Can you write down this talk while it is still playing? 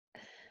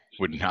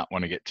would not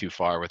want to get too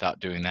far without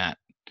doing that.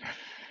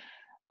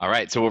 All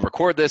right, so we'll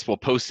record this, we'll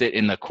post it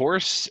in the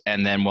course,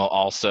 and then we'll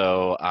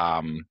also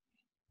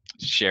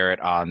share it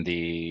on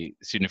the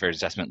Student Affairs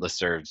Assessment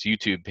Listserv's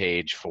YouTube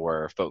page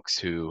for folks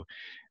who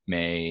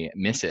may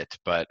miss it.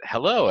 But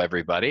hello,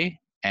 everybody,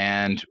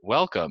 and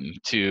welcome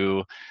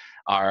to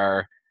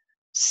our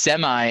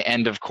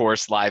semi-end of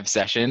course live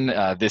session.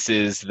 This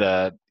is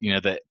the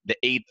the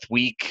 8th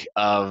week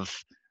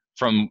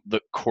from the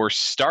course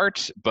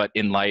start, but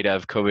in light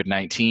of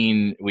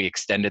COVID-19, we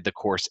extended the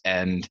course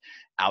end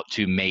out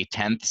to May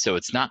 10th. So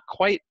it's not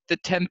quite the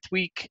 10th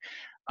week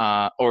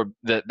or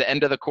the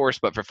end of the course,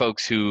 but for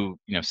folks who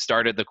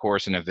started the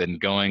course and have been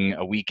going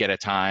a week at a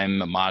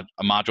time,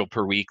 a module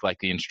per week like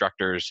the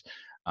instructors,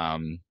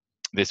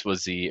 this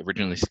was the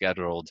originally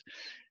scheduled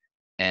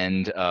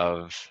end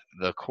of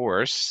the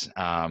course.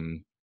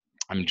 I'm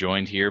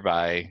joined here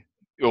by,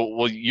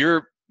 well,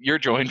 you're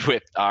joined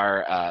with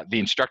our the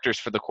instructors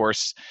for the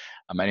course.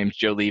 My name is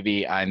Joe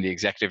Levy. I'm the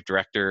Executive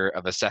Director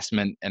of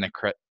Assessment and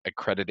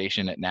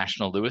Accreditation at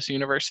National Louis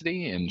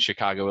University in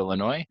Chicago,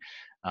 Illinois,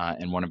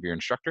 and one of your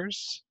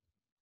instructors.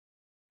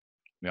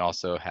 We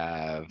also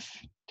have,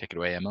 take it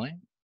away, Emily.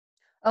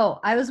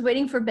 Oh, I was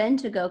waiting for Ben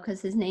to go because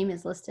his name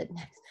is listed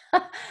next.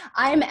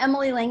 I'm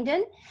Emily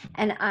Langdon,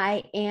 and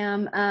I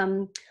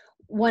am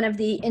one of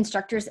the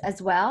instructors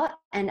as well,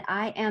 and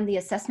I am the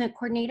assessment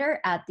coordinator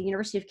at the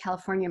University of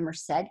California,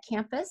 Merced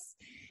campus,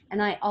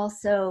 and I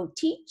also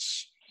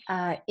teach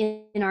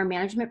in our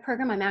management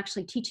program. I'm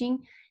actually teaching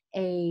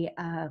a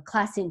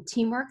class in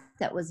teamwork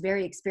that was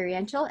very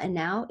experiential and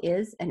now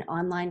is an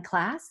online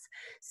class.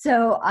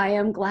 So I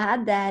am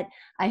glad that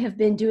I have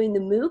been doing the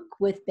MOOC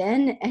with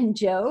Ben and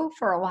Joe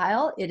for a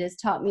while. It has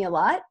taught me a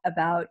lot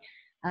about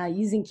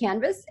using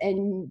Canvas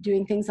and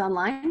doing things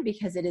online,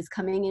 because it is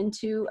coming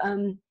into,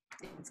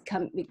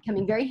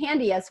 becoming very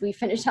handy as we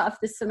finish off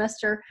this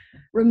semester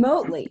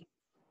remotely.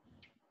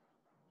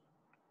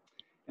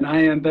 And I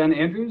am Ben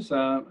Andrews,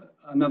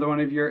 another one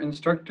of your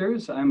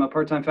instructors. I'm a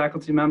part-time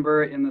faculty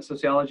member in the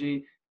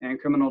Sociology and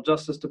Criminal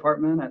Justice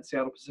Department at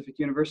Seattle Pacific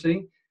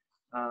University.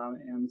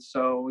 And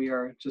so we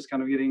are just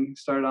kind of getting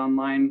started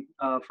online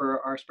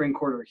for our spring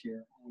quarter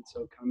here. And so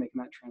kind of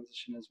making that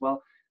transition as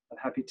well. But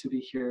happy to be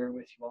here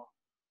with you all.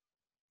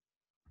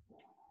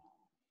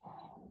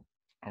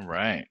 All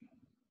right.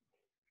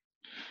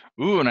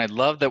 Ooh, and I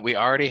love that we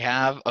already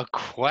have a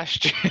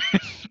question.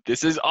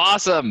 This is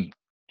awesome.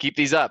 Keep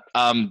these up.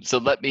 So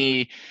let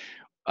me,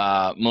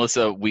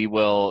 Melissa, we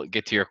will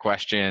get to your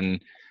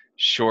question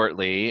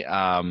shortly.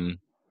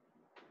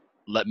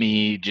 Let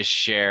me just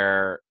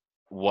share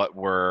what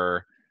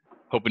we're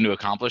hoping to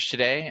accomplish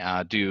today.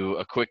 Do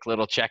a quick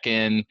little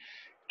check-in,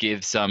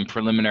 give some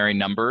preliminary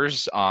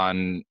numbers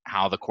on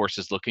how the course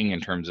is looking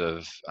in terms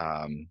of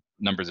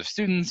numbers of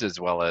students, as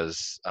well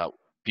as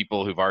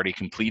people who've already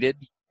completed.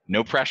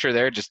 No pressure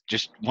there,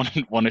 just want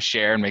to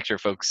share and make sure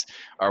folks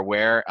are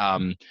aware.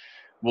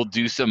 We'll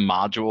do some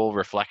module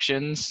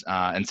reflections,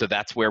 and so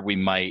that's where we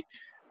might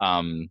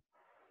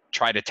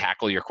try to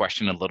tackle your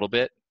question a little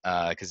bit,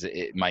 because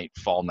it might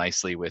fall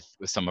nicely with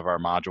some of our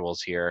modules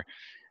here.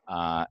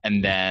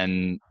 And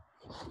then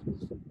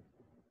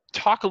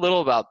talk a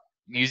little about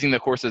using the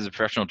course as a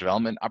professional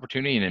development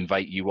opportunity, and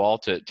invite you all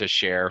to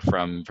share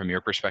from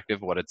your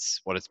perspective what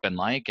it's been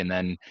like, and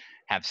then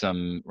have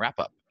some wrap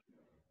up.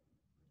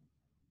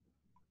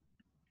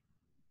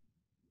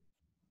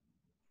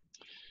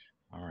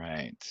 All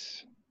right.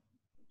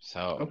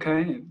 So.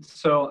 Okay,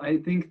 so I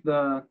think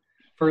the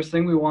first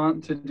thing we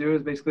want to do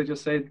is basically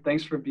just say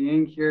thanks for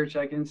being here,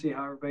 check in, see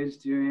how everybody's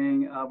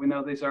doing. We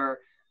know these are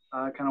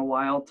kind of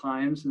wild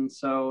times, and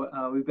so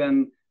we've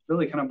been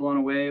really kind of blown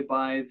away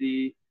by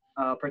the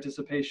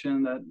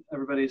participation that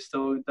everybody's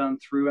still done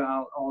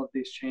throughout all of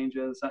these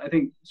changes. I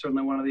think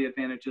certainly one of the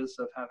advantages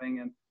of having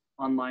an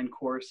online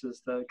course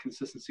is the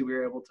consistency we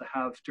were able to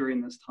have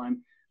during this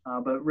time.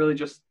 But really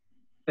just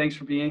thanks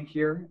for being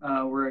here.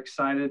 We're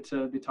excited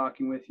to be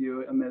talking with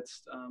you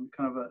amidst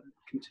kind of a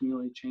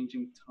continually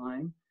changing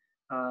time.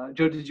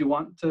 Joe, did you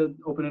want to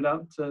open it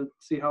up to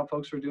see how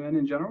folks are doing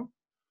in general?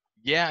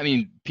 Yeah, I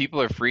mean,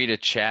 people are free to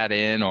chat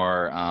in,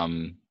 or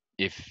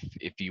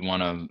if you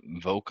want to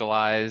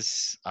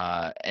vocalize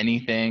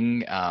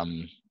anything,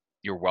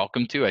 you're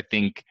welcome to. I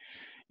think,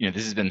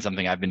 this has been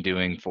something I've been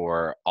doing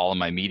for all of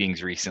my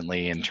meetings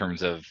recently, in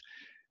terms of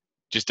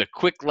just a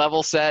quick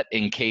level set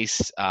in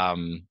case,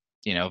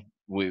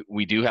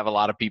 we do have a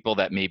lot of people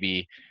that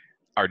maybe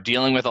are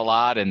dealing with a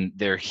lot, and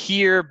they're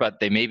here, but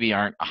they maybe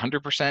aren't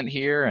 100%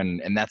 here,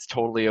 and that's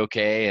totally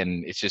okay.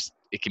 And it's just,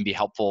 it can be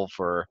helpful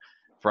for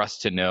us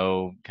to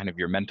know kind of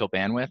your mental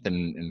bandwidth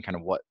and kind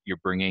of what you're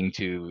bringing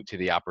to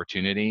the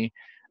opportunity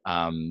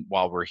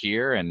while we're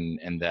here,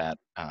 and that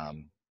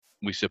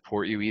we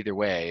support you either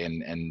way,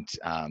 and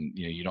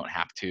you don't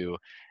have to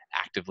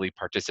actively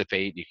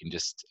participate. You can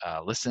just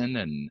listen,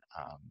 and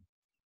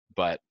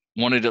but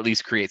wanted to at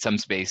least create some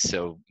space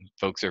so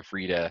folks are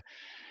free to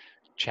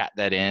chat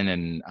that in,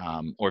 and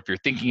or if you're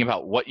thinking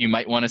about what you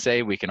might want to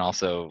say, we can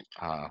also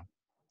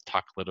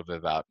talk a little bit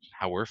about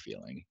how we're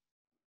feeling.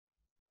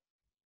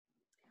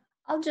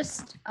 I'll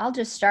just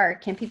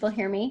start. Can people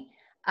hear me?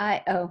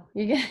 You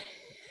get,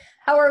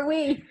 how are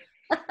we?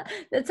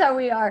 That's how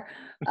we are.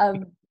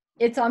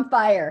 It's on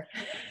fire.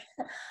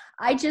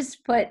 I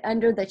just put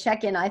under the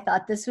check-in, I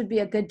thought this would be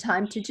a good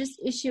time to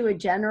just issue a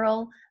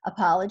general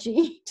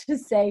apology to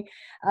say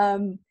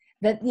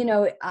that, you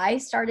know, I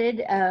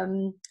started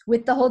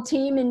with the whole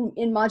team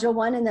in module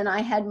 1, and then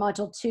I had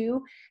module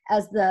 2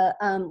 as the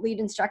lead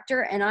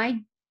instructor, and I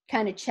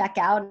kind of check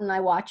out and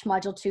I watch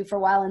module 2 for a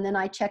while, and then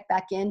I check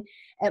back in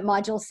at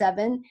module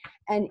 7,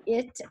 and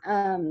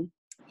the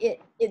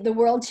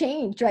world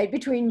changed right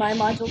between my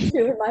module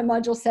 2 and my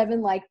module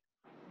 7. Like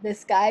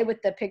this guy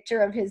with the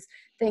picture of his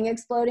thing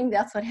exploding,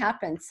 that's what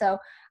happened. So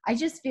I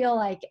just feel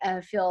like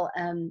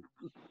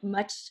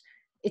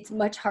it's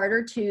much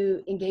harder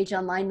to engage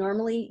online.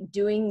 Normally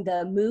doing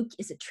the MOOC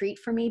is a treat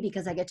for me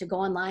because I get to go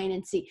online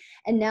and see,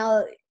 and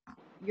now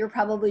you're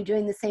probably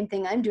doing the same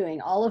thing I'm doing.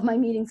 All of my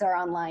meetings are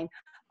online.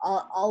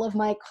 All of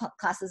my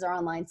classes are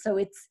online. So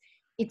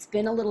it's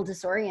been a little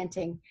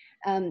disorienting.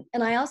 And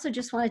I also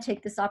just want to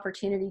take this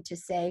opportunity to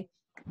say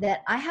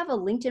that I have a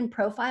LinkedIn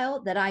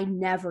profile that I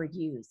never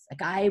use.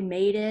 Like I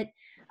made it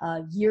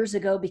years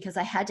ago because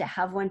I had to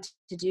have one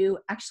to do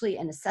actually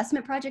an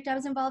assessment project I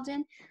was involved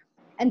in.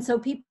 And so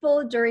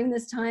people during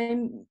this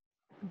time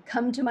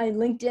come to my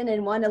LinkedIn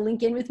and want to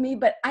link in with me,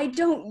 but I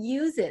don't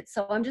use it.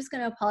 So I'm just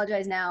going to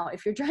apologize now.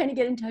 If you're trying to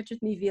get in touch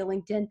with me via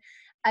LinkedIn,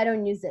 I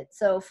don't use it.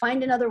 So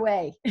find another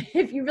way.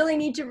 If you really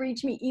need to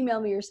reach me, email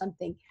me or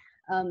something.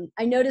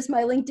 I notice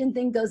my LinkedIn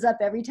thing goes up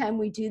every time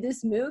we do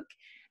this MOOC,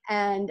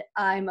 and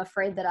I'm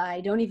afraid that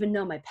I don't even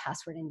know my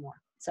password anymore.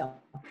 So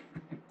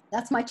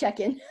that's my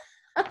check-in.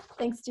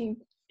 Thanks, team.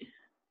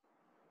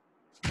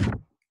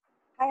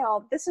 Hi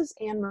all, this is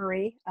Anne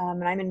Marie,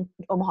 and I'm in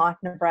Omaha,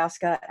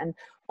 Nebraska. And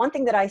one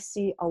thing that I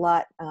see a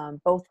lot,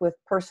 both with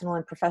personal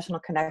and professional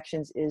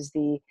connections, is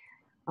the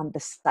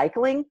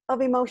cycling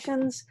of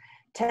emotions.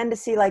 Tend to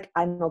see like,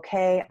 I'm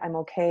okay, I'm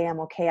okay, I'm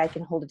okay, I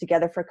can hold it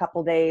together for a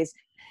couple days.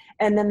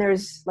 And then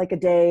there's like a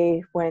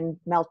day when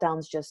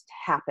meltdowns just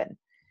happen.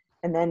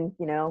 And then,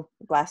 you know,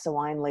 a glass of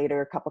wine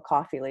later, a cup of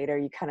coffee later,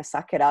 you kind of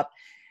suck it up.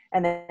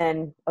 And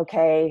then,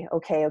 okay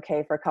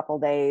for a couple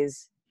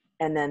days.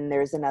 And then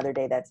there's another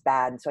day that's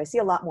bad. And so I see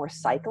a lot more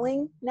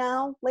cycling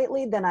now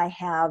lately than I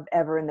have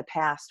ever in the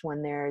past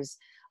when there's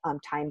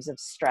times of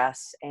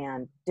stress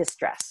and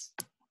distress.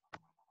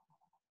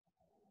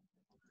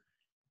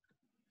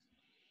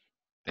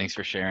 Thanks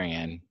for sharing,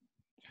 Ann.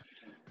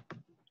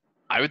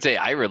 I would say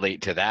I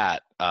relate to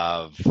that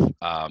of,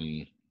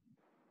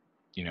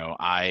 you know,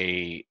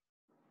 I'm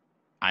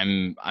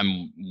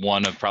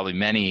one of probably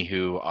many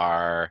who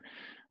are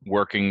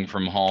working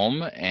from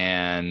home,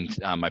 and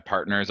my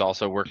partner is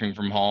also working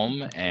from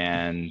home,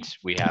 and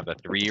we have a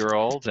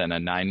 3-year-old and a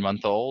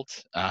 9-month-old.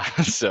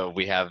 So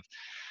we have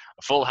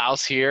a full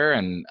house here,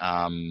 and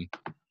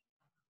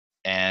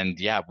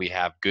yeah, we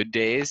have good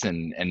days,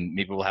 and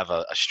maybe we'll have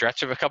a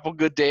stretch of a couple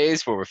good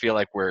days where we feel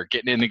like we're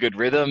getting in a good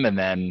rhythm, and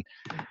then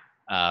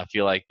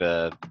feel like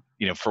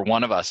you know, for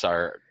one of us,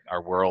 our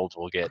world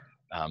will get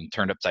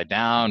turned upside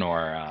down,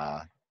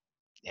 or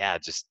yeah,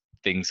 just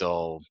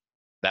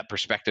that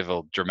perspective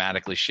will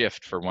dramatically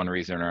shift for one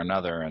reason or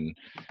another. And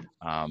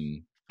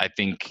I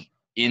think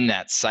in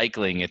that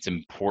cycling, it's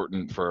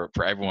important for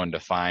everyone to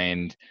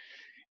find,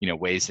 you know,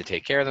 ways to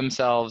take care of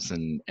themselves,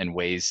 and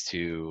ways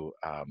to,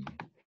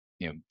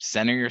 you know,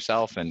 center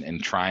yourself,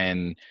 and try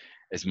and,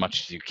 as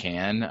much as you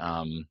can,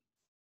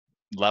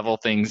 level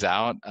things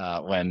out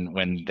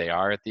when they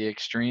are at the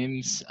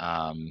extremes,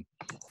 and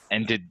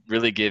to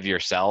really give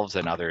yourselves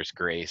and others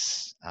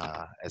grace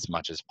as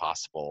much as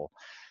possible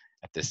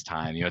at this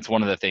time. You know, it's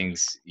one of the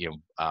things, you know,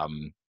 I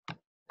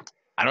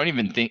don't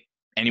even think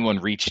anyone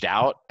reached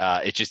out.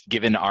 It's just,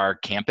 given our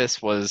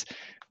campus was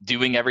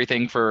doing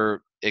everything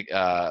for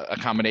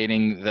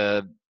accommodating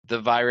the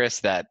virus,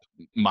 that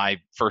my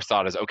first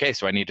thought is, okay,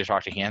 so I need to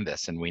talk to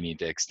Canvas, and we need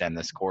to extend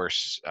this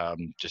course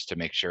just to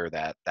make sure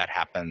that that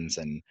happens,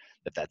 and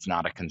that's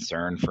not a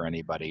concern for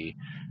anybody.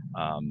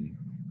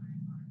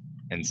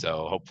 And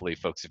so hopefully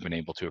folks have been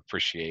able to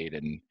appreciate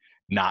and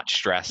not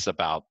stress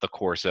about the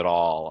course at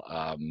all,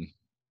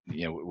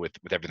 you know, with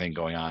everything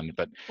going on.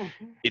 But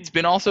it's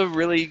been also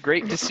really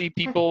great to see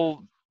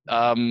people,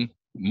 you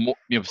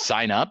know,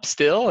 sign up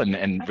still,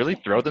 and really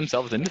throw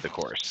themselves into the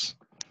course.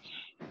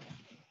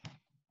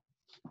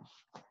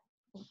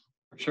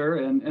 Sure,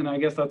 and I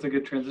guess that's a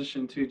good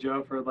transition too,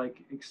 Joe, for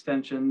like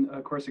extension,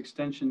 course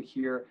extension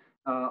here.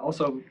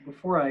 Also,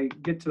 before I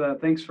get to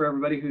that, thanks for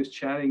everybody who's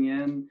chatting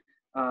in.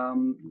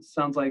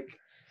 Sounds like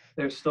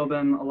there's still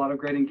been a lot of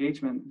great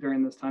engagement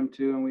during this time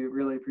too, and we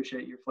really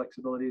appreciate your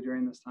flexibility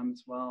during this time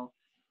as well.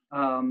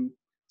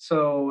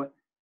 So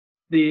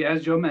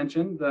as Joe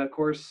mentioned, the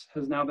course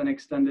has now been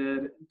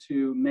extended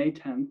to May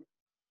 10th.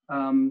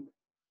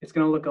 It's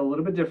going to look a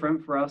little bit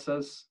different for us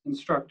as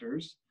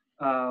instructors,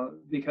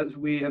 because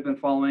we have been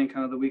following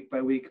kind of the week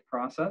by week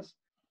process.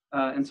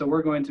 And so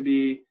we're going to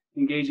be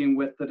engaging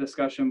with the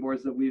discussion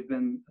boards that we've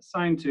been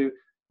assigned to,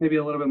 maybe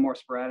a little bit more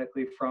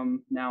sporadically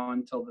from now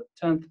until the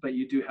 10th, but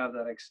you do have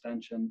that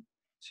extension.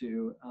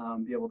 to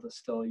be able to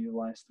still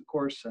utilize the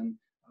course and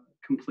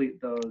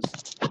complete those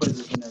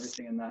quizzes and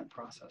everything in that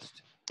process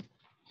too.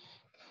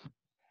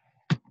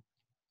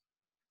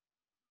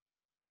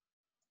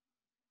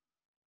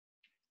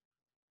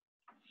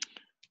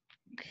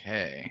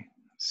 Okay,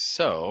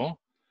 so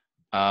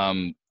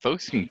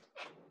folks can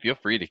feel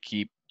free to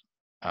keep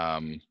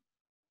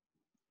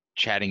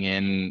chatting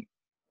in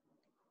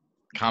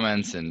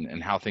comments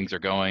and how things are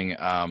going.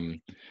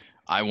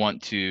 I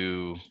want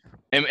to,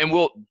 and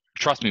we'll,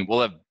 trust me,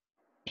 we'll have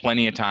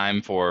plenty of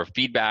time for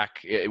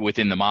feedback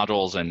within the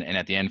modules and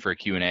at the end for a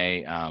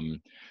Q&A.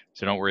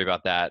 So don't worry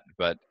about that,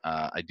 but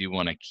I do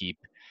want to keep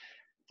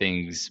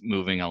things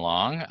moving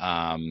along.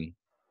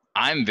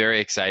 I'm very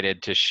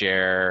excited to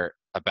share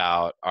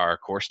about our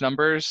course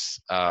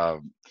numbers.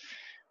 So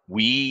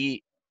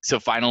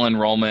final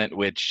enrollment,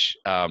 which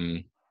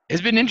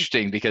has been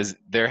interesting because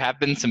there have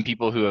been some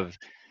people who have,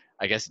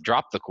 I guess,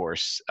 dropped the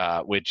course,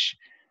 which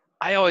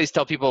I always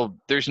tell people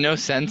there's no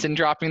sense in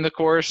dropping the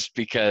course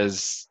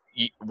because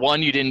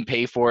one, you didn't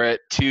pay for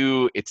it.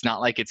 Two, it's not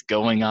like it's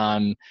going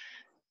on,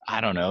 I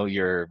don't know,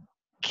 your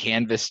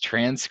Canvas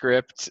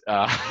transcript.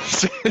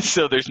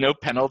 So there's no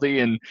penalty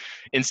in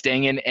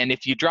staying in. And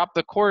if you drop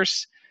the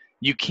course,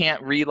 you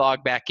can't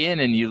relog back in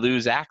and you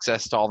lose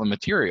access to all the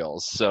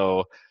materials.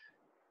 So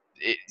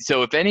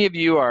if any of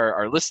you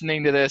are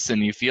listening to this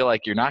and you feel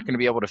like you're not going to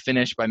be able to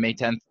finish by May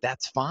 10th,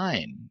 that's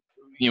fine.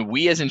 You know,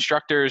 we as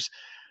instructors,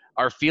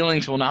 our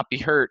feelings will not be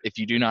hurt if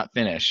you do not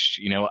finish.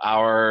 You know,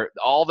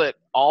 all that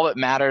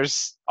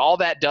matters, all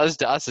that does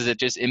to us is it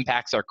just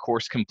impacts our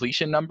course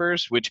completion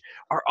numbers, which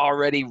are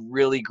already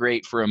really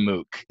great for a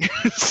MOOC.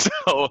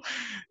 So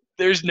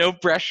there's no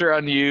pressure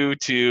on you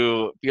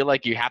to feel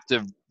like you have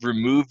to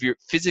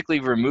physically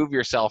remove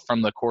yourself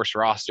from the course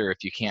roster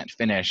if you can't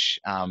finish.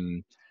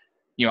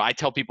 You know, I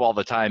tell people all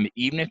the time,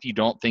 even if you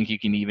don't think you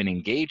can even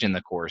engage in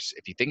the course,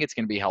 if you think it's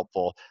going to be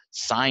helpful,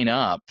 sign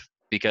up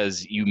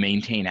because you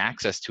maintain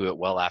access to it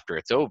well after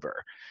it's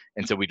over.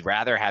 And so we'd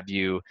rather have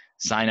you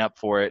sign up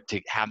for it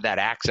to have that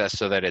access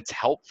so that it's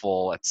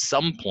helpful at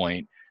some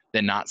point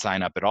than not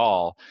sign up at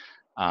all.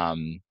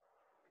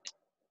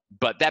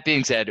 But that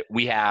being said,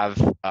 we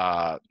have,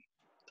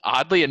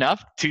 oddly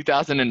enough,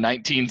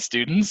 2019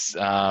 students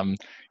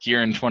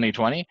here in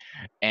 2020.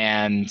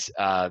 And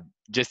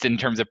just in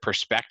terms of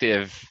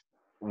perspective,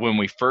 when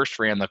we first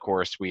ran the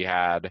course, we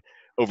had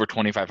over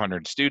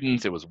 2,500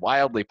 students. It was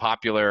wildly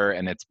popular,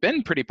 and it's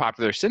been pretty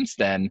popular since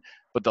then.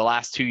 But the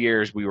last 2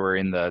 years, we were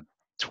in the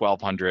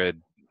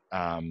 1,200,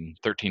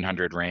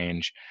 1,300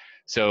 range.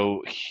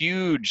 So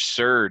huge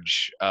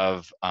surge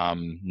of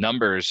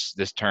numbers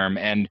this term.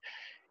 And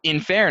in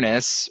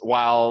fairness,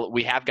 while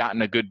we have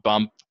gotten a good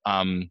bump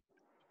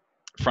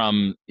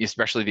from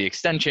especially the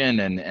extension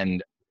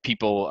and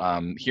people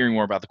hearing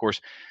more about the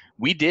course,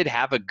 we did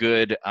have a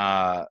good,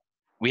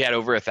 we had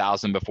over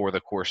 1,000 before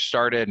the course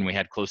started, and we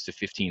had close to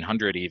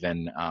 1,500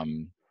 even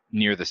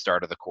near the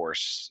start of the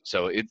course.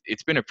 So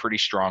it's been a pretty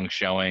strong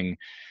showing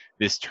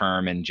this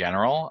term in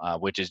general,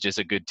 which is just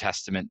a good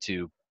testament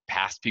to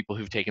past people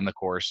who've taken the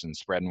course and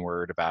spreading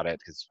word about it,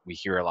 because we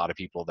hear a lot of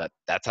people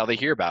that's how they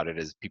hear about it,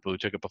 is people who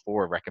took it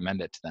before recommend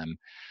it to them.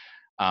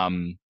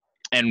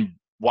 And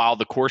while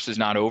the course is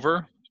not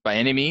over by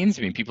any means,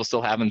 I mean, people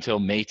still have until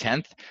May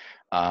 10th.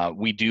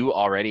 We do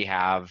already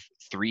have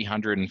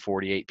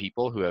 348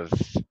 people who have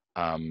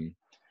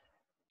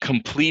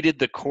completed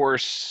the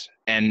course.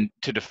 And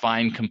to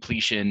define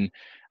completion,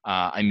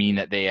 I mean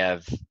that they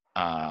have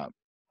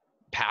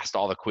passed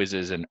all the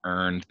quizzes and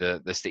earned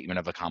the statement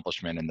of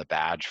accomplishment and the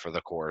badge for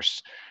the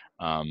course.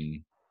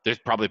 There's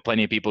probably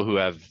plenty of people who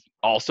have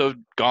also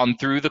gone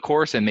through the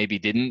course and maybe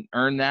didn't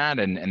earn that,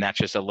 and that's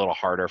just a little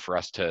harder for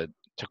us to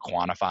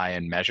quantify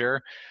and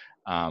measure.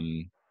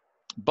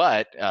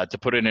 But to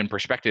put it in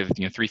perspective,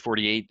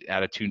 348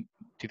 out of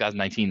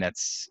 2019,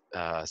 that's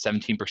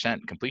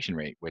 17% completion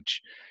rate,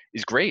 which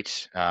is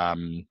great.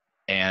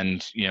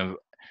 And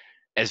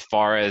as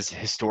far as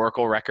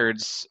historical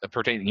records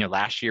pertain,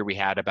 last year we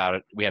had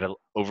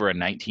over a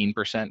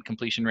 19%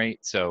 completion rate,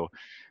 so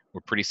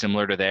we're pretty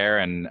similar to there,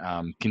 and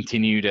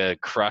continue to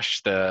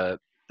crush the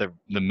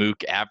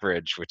MOOC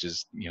average, which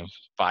is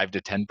 5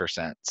 to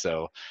 10%.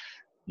 So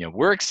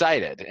we're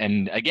excited,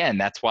 and again,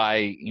 that's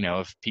why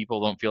if people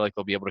don't feel like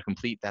they'll be able to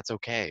complete, that's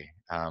okay.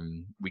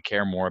 We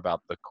care more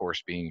about the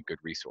course being a good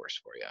resource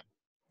for you.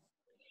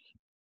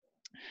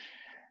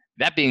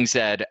 That being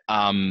said,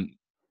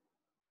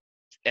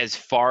 as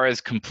far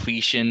as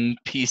completion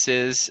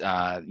pieces,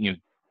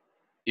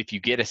 if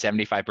you get a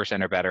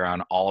 75% or better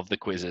on all of the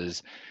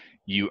quizzes,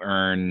 you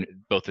earn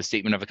both the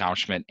statement of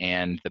accomplishment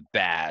and the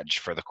badge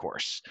for the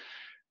course.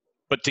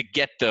 But to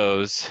get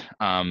those,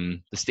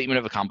 the statement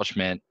of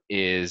accomplishment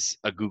is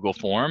a Google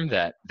form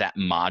that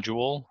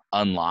module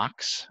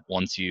unlocks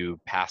once you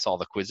pass all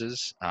the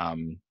quizzes.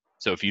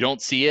 So if you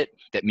don't see it,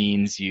 that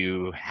means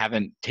you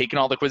haven't taken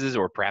all the quizzes,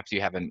 or perhaps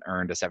you haven't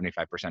earned a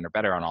 75% or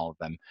better on all of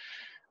them.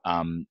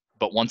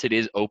 But once it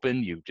is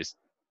open, you just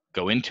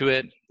go into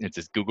it. It's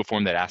this Google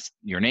form that asks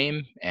your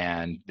name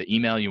and the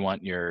email you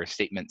want your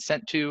statement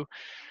sent to.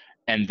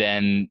 And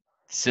then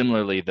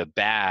similarly, the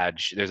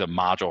badge, there's a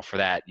module for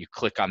that. You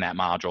click on that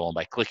module, and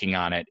by clicking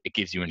on it, it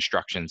gives you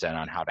instructions then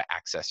on how to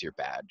access your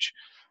badge.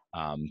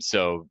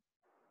 So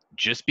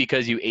just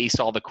because you ace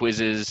all the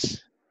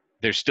quizzes,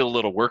 there's still a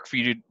little work for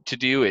you to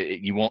do.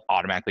 You won't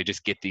automatically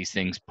just get these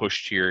things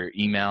pushed to your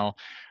email.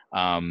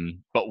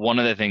 But one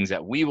of the things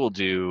that we will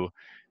do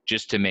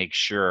just to make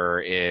sure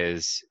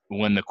is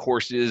when the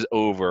course is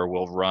over,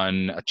 we'll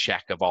run a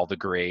check of all the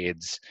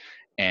grades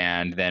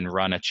and then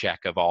run a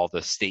check of all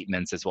the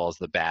statements as well as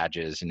the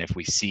badges. And if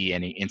we see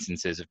any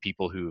instances of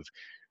people who've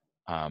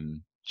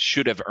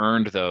should have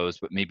earned those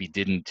but maybe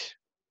didn't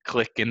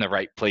click in the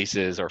right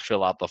places or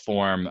fill out the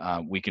form,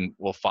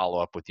 we'll follow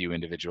up with you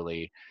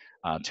individually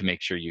to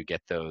make sure you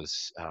get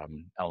those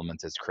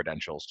elements as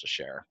credentials to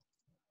share.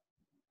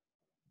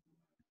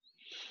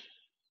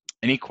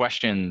 Any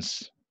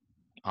questions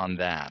on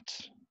that?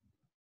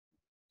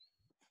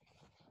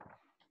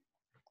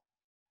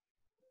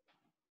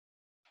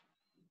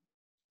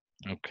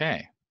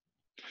 Okay.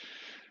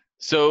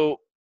 So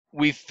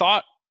we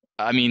thought,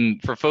 I mean,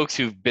 for folks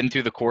who've been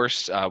through the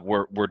course,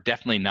 we're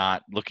definitely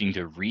not looking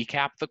to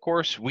recap the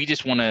course. We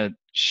just want to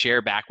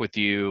share back with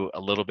you a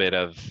little bit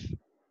of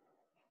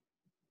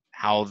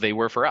how they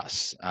were for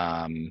us.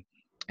 And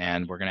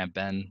we're going to have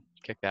Ben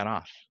kick that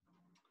off.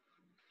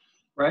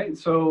 Right,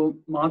 so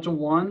Module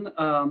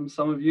 1,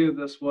 some of you,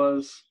 this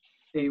was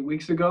 8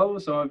 weeks ago.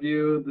 Some of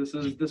you, this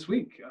is this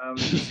week. We've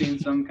just seen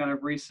some kind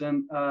of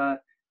recent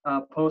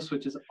posts,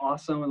 which is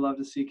awesome. We'd love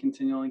to see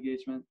continual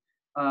engagement.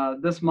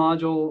 This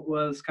module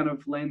was kind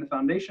of laying the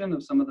foundation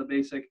of some of the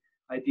basic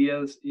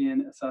ideas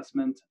in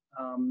assessment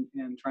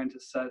and trying to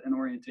set an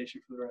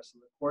orientation for the rest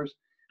of the course.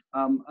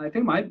 I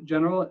think my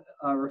general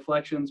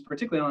reflections,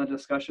 particularly on the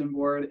discussion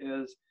board,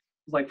 is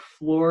like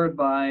floored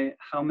by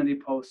how many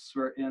posts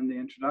were in the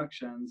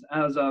introductions.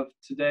 As of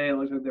today, it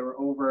looks like there were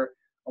over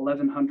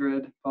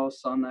 1,100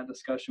 posts on that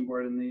discussion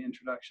board in the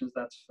introductions.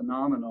 That's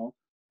phenomenal.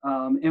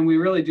 And we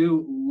really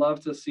do love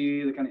to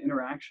see the kind of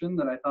interaction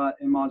that I thought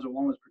in Module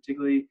 1 was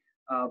particularly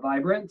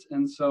vibrant.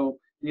 And so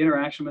the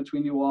interaction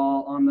between you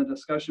all on the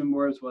discussion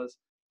boards was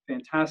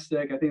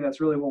fantastic. I think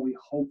that's really what we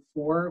hope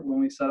for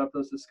when we set up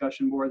those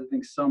discussion boards. I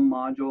think some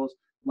modules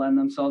lend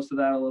themselves to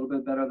that a little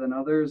bit better than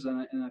others,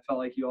 and I felt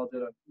like you all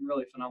did a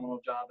really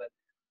phenomenal job at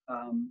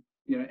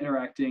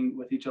interacting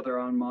with each other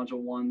on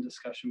Module 1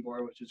 discussion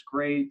board, which is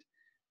great.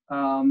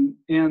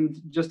 And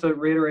just to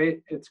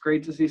reiterate, it's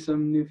great to see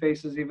some new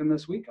faces even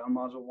this week on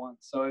Module 1.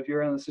 So if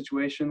you're in a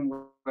situation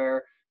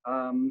where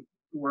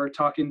we're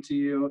talking to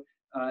you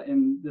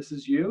and this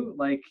is you,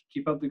 like,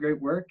 keep up the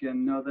great work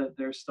and know that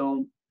there's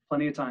still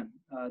plenty of time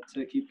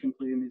to keep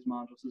completing these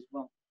modules as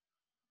well.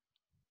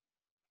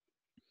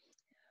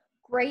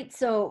 Great.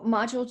 So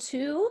Module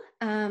 2,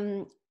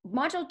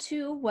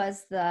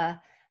 was the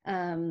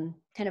kind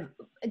of,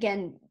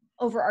 again,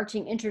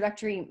 overarching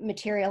introductory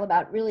material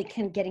about really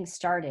kind of getting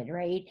started,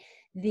 right?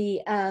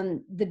 The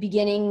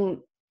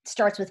beginning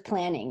starts with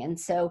planning, and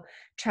so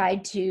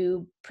tried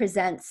to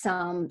present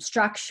some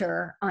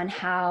structure on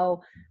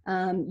how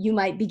you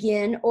might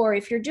begin, or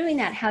if you're doing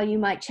that, how you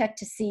might check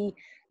to see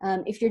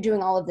if you're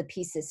doing all of the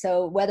pieces.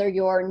 So whether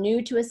you're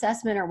new to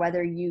assessment or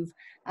whether you've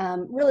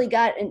really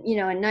got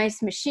a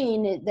nice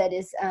machine that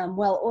is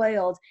well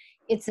oiled,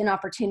 it's an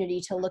opportunity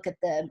to look at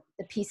the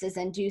pieces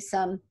and do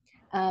some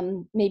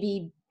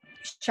maybe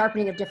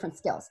sharpening of different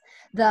skills.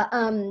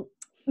 The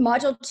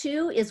Module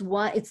 2 is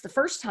it's the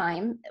first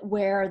time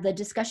where the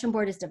discussion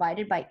board is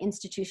divided by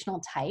institutional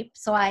type.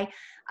 So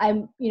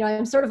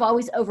I'm sort of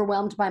always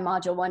overwhelmed by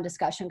Module 1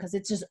 discussion because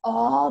it's just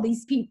all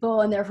these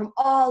people and they're from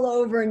all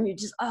over and you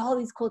just all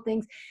these cool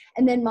things.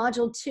 And then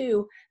Module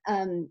 2,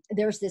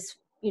 there's this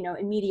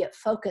immediate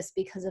focus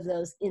because of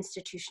those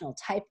institutional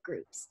type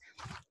groups.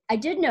 I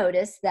did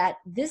notice that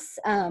this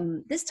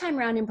time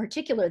around in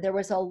particular, there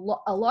was a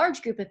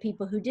large group of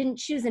people who didn't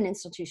choose an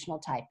institutional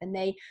type, and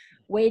they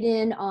weighed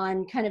in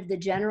on kind of the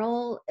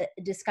general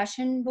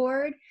discussion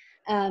board.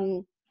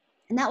 And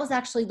that was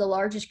actually the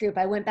largest group.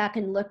 I went back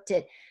and looked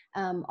at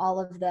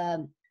all of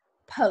the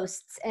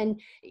posts, and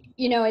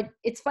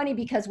it's funny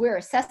because we're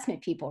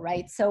assessment people,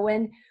 right? So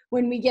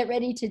when we get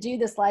ready to do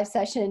this live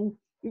session,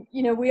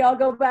 we all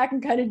go back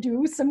and kind of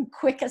do some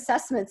quick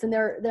assessments, and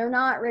they're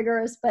not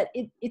rigorous, but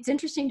it's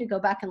interesting to go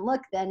back and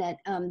look then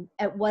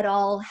at what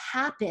all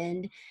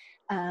happened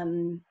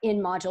in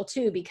Module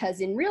 2, because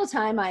in real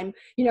time I'm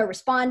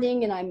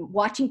responding and I'm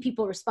watching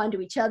people respond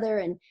to each other,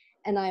 and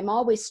I'm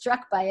always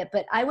struck by it.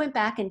 But I went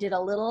back and did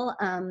a little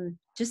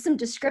just some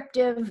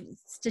descriptive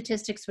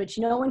statistics, which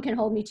no one can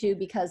hold me to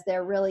because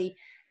they're really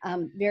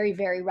very,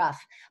 very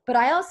rough. But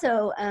I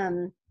also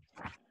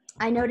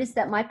I noticed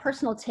that my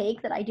personal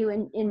take that I do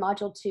in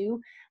Module 2,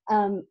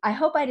 I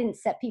hope I didn't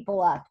set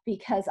people up,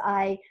 because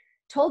I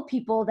told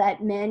people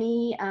that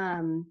many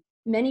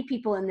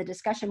people in the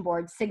discussion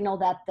board signal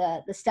that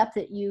the step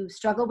that you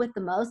struggle with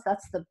the most,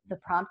 that's the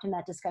prompt in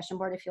that discussion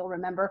board, if you'll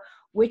remember,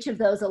 which of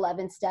those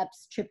 11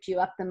 steps tripped you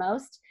up the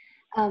most.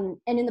 And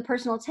in the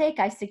personal take,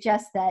 I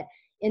suggest that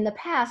in the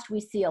past, we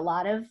see a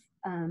lot of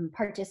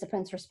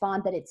participants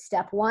respond that it's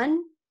step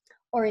 1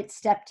 or it's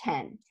step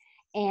 10.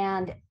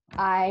 And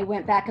I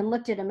went back and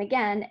looked at them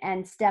again,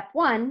 and step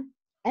 1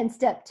 and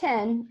step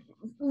 10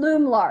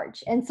 loom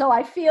large. And so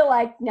I feel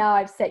like now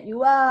I've set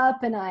you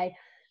up, and I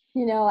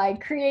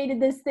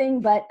created this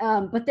thing, but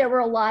there were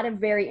a lot of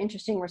very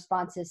interesting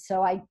responses.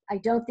 So I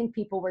don't think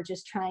people were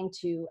just trying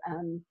to,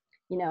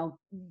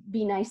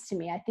 be nice to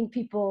me. I think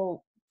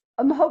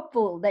I'm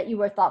hopeful that you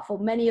were thoughtful.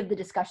 Many of the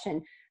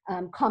discussion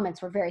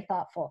comments were very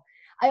thoughtful.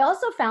 I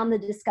also found the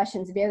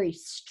discussions very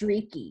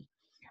streaky.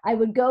 I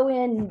would go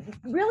in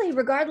really,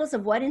 regardless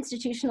of what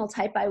institutional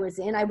type I was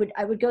in, I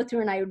would go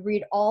through and I would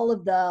read all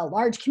of the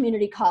large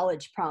community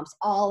college prompts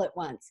all at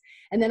once.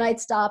 And then I'd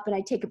stop and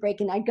I'd take a break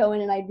and I'd go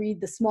in and I'd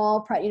read the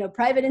small,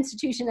 private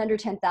institution under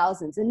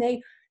 10,000s. And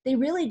they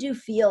really do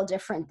feel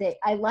different.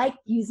 I like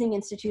using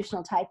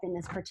institutional type in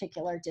this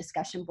particular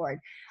discussion board.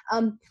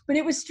 But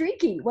it was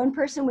streaky. One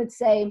person would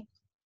say,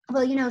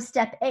 well,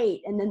 step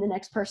 8. And then the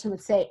next person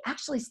would say,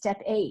 actually,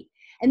 step 8.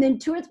 And then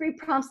 2 or 3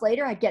 prompts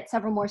later, I'd get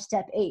several more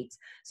step 8s.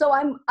 So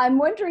I'm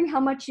wondering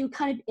how much you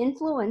kind of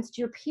influenced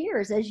your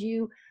peers as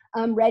you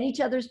read each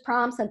other's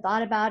prompts and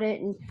thought about it.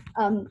 And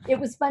it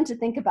was fun to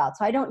think about.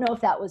 So I don't know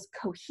if that was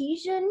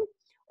cohesion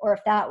or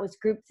if that was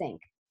groupthink.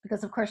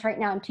 Because of course, right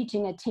now I'm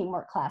teaching a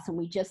teamwork class, and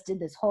we just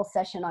did this whole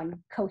session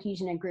on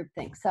cohesion and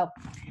groupthink. So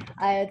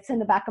it's in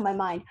the back of my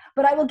mind.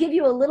 But I will give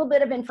you a little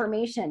bit of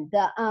information.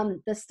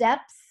 The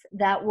steps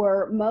that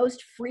were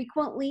most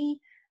frequently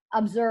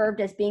observed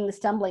as being the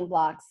stumbling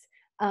blocks.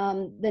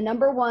 The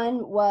number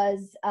 1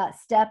 was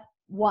step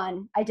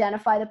 1,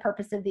 identify the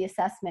purpose of the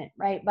assessment,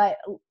 right? But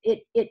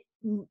it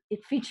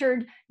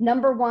featured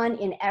number 1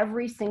 in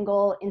every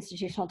single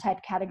institutional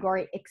type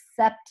category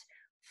except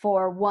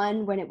for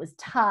 1 when it was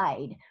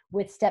tied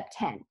with step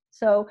 10.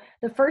 So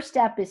the first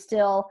step is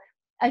still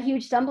a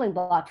huge stumbling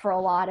block for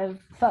a lot of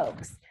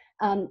folks.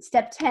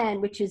 Step 10,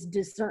 which is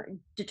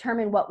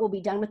determine what will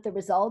be done with the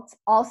results,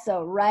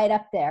 also right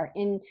up there.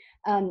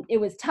 It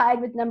was tied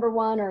with number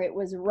 1, or it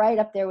was right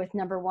up there with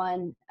number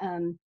 1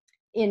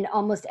 in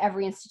almost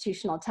every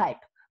institutional type.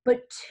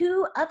 But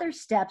 2 other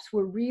steps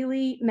were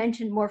really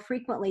mentioned more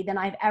frequently than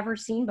I've ever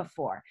seen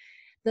before.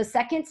 The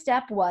second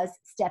step was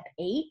step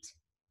 8,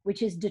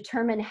 which is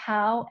determine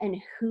how and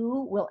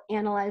who will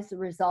analyze the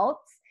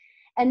results.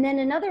 And then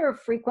another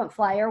frequent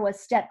flyer was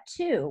step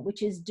 2,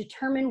 which is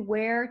determine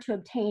where to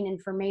obtain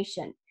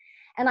information.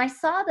 And I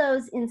saw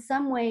those in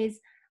some ways,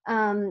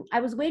 I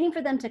was waiting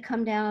for them to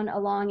come down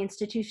along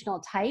institutional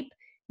type.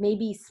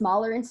 Maybe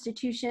smaller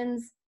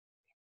institutions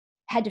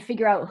had to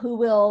figure out who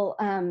will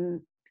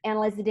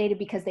analyze the data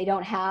because they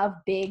don't have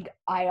big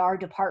IR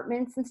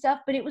departments and stuff,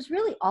 but it was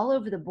really all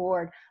over the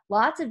board.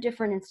 Lots of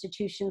different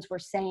institutions were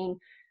saying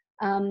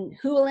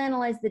who will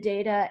analyze the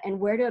data and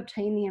where to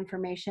obtain the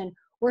information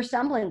were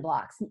stumbling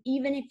blocks. And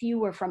even if you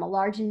were from a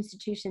large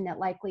institution that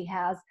likely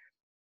has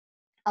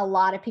a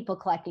lot of people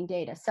collecting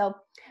data. So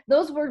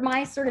those were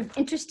my sort of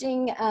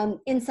interesting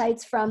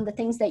insights from the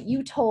things that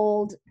you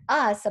told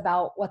us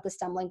about what the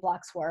stumbling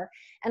blocks were.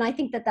 And I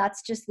think that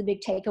that's just the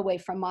big takeaway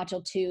from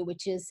module 2,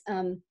 which is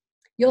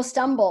you'll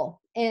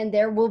stumble and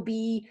there will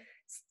be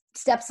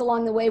steps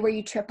along the way where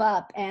you trip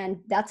up, and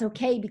that's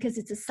okay because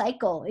it's a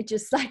cycle. It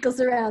just cycles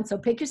around. So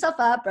pick yourself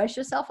up, brush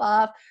yourself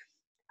off.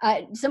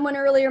 Someone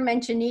earlier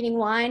mentioned needing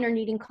wine or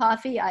needing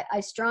coffee. I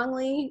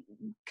strongly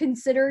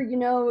consider,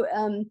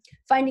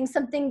 finding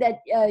something that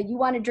you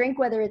want to drink,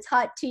 whether it's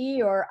hot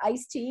tea or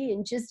iced tea,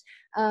 and just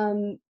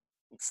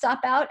stop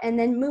out and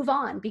then move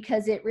on,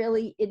 because it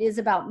is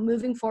about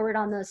moving forward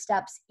on those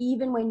steps,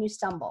 even when you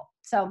stumble.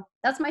 So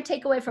that's my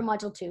takeaway from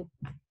module 2.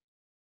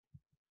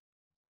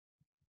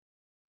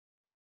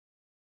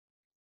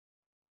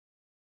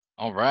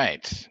 All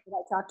right. Did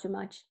I talk too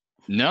much?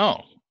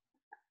 No,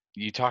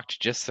 you talked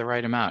just the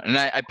right amount. And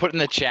I put in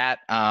the chat,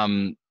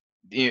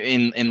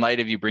 in light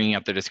of you bringing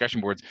up the discussion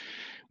boards,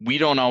 we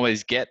don't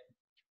always get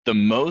the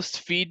most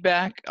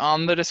feedback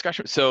on the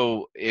discussion.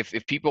 So if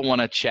people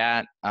want to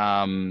chat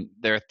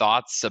their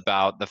thoughts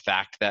about the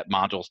fact that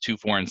modules 2,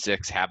 4, and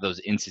 6 have those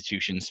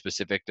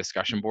institution-specific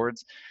discussion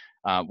boards,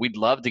 we'd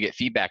love to get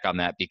feedback on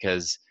that,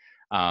 because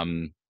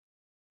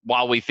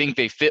while we think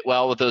they fit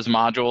well with those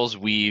modules,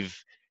 we've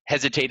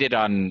hesitated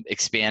on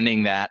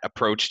expanding that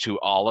approach to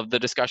all of the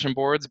discussion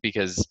boards,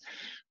 because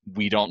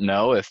we don't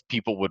know if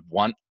people would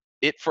want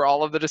it for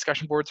all of the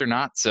discussion boards or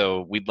not.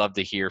 So we'd love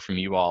to hear from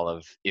you all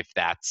of if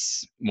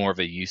that's more of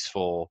a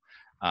useful,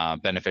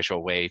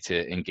 beneficial way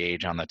to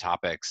engage on the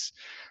topics.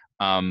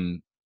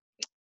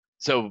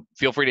 So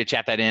feel free to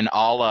chat that in.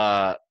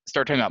 I'll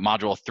start talking about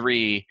module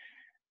 3.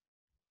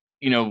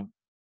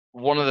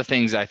 One of the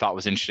things I thought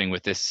was interesting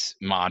with this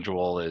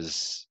module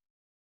is,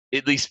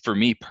 at least for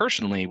me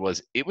personally,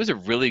 it was a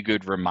really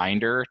good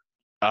reminder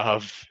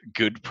of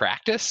good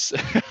practice.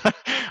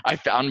 I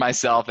found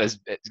myself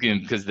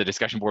because the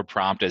discussion board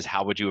prompt is,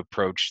 how would you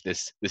approach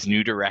this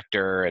new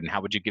director and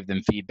how would you give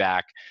them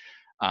feedback?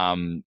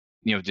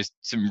 Just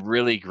some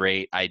really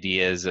great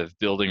ideas of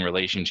building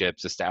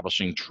relationships,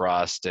 establishing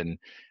trust, and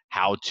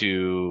how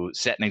to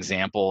set an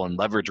example and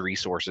leverage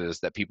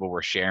resources that people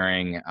were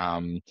sharing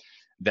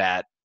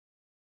that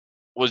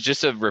was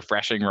just a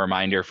refreshing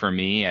reminder for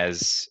me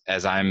as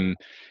I'm,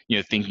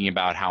 thinking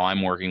about how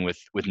I'm working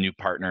with new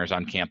partners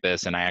on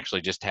campus. And I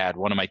actually just had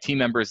one of my team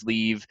members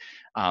leave,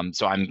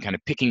 so I'm kind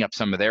of picking up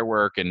some of their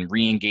work and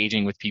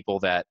re-engaging with people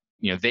that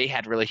they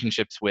had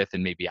relationships with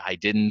and maybe I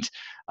didn't.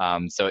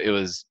 So it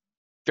was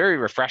very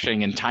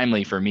refreshing and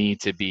timely for me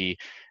to be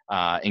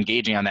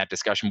engaging on that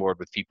discussion board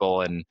with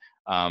people, and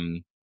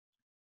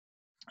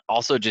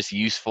also just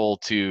useful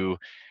to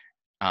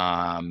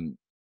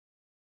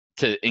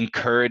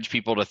encourage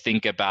people to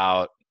think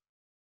about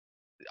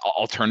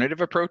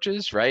alternative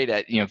approaches,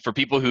 right? For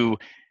people who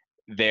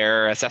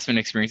their assessment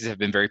experiences have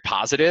been very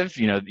positive,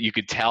 you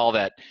could tell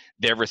that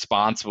their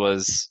response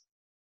was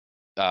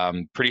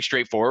pretty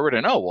straightforward,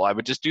 and well, I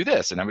would just do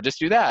this and I would just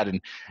do that,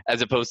 and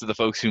as opposed to the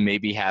folks who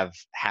maybe have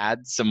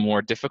had some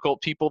more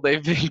difficult people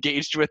they've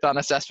engaged with on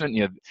assessment,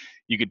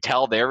 you could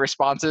tell their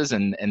responses,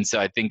 and so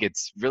I think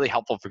it's really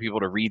helpful for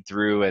people to read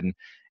through and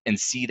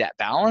see that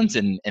balance,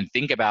 and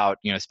think about,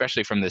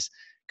 especially from this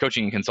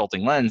coaching and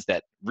consulting lens,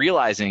 that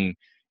realizing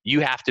you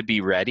have to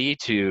be ready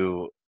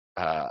to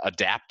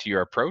adapt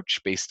your approach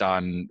based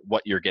on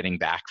what you're getting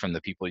back from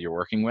the people you're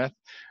working with.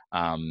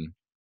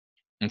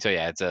 And so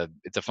yeah, it's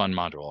a fun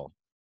module.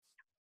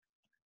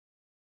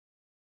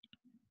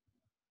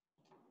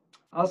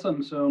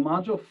 Awesome. So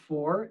module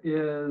 4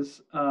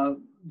 is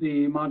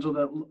the module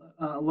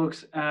that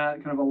looks at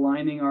kind of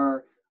aligning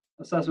our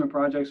assessment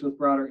projects with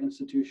broader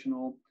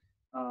institutional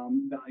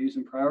values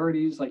and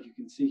priorities, like you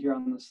can see here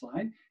on the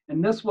slide.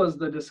 And this was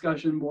the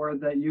discussion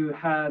board that you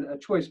had a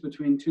choice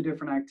between 2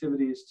 different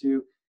activities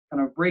to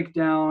kind of break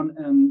down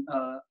and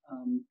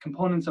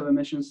components of a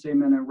mission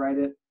statement and write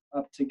it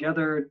up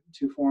together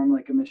to form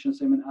like a mission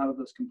statement out of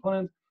those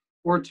components,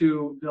 or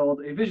to build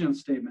a vision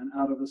statement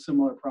out of a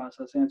similar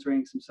process,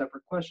 answering some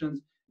separate questions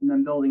and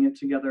then building it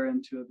together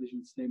into a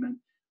vision statement.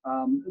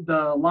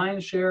 The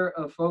lion's share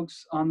of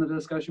folks on the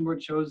discussion board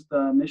chose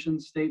the mission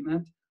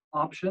statement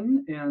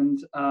option.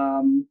 And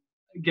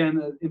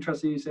again,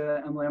 interesting you say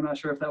that, Emily. I'm not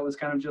sure if that was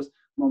kind of just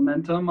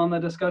momentum on the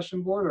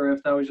discussion board or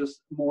if that was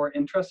just more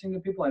interesting to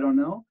people. I don't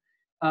know.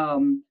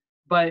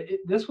 But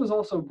this was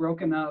also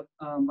broken up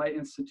by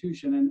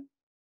institution. And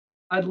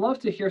I'd love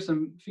to hear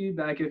some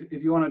feedback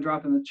if you want to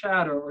drop in the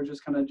chat or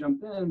just kind of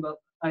jump in. But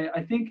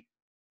I think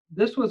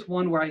this was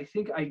one where I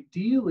think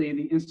ideally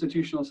the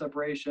institutional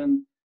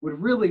separation would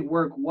really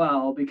work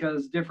well,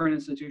 because different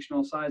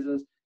institutional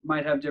sizes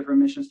might have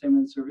different mission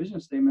statements or vision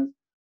statements.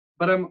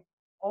 But I'm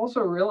also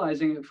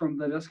realizing from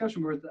the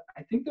discussion board that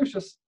I think there's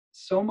just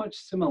so much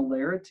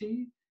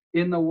similarity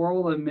in the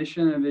world of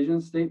mission and vision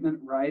statement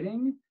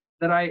writing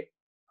that I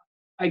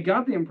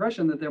got the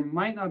impression that there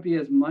might not be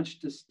as much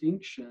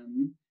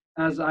distinction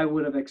as I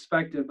would have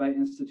expected by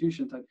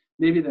institution type.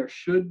 Maybe there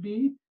should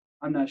be,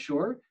 I'm not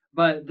sure,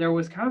 but there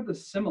was kind of the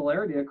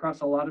similarity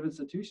across a lot of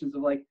institutions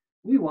of like,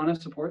 we want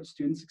to support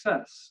student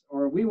success,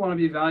 or we want to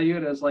be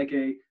valued as like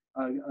a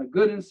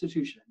good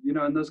institution,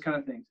 and those kind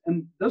of things.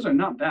 And those are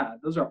not bad.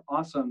 Those are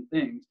awesome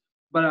things.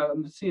 But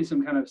I'm seeing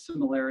some kind of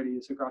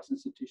similarities across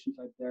institution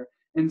type there.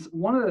 And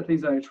one of the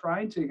things that I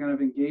tried to kind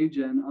of engage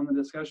in on the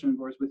discussion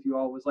boards with you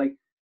all was like,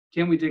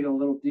 can we dig a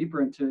little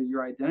deeper into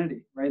your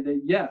identity, right?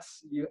 That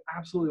yes, you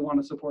absolutely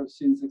want to support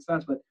student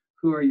success, but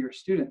who are your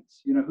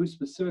students? Who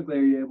specifically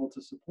are you able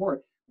to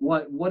support?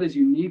 What is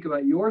unique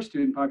about your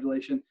student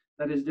population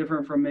that is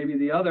different from maybe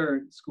the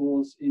other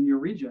schools in your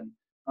region?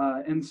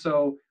 And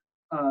so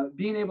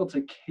being able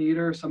to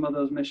cater some of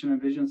those mission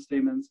and vision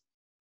statements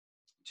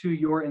to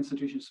your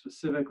institution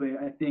specifically,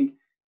 I think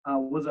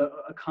was a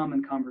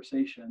common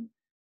conversation.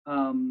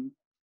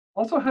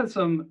 Also had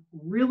some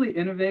really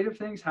innovative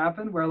things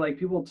happen where like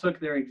people took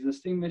their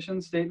existing mission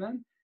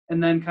statement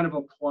and then kind of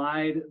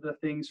applied the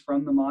things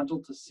from the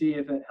module to see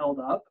if it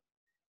held up.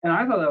 And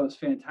I thought that was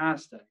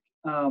fantastic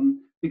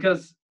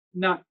because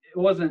it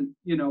wasn't,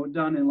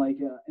 done in like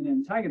an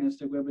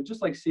antagonistic way, but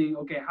just like seeing,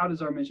 okay, how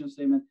does our mission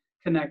statement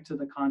connect to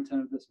the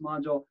content of this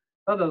module?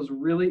 I thought that was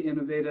really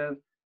innovative.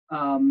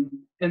 And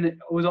it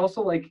was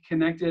also like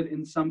connected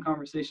in some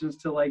conversations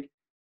to like,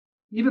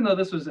 even though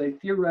this was a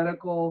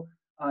theoretical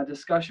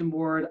discussion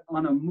board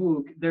on a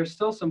MOOC, there's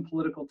still some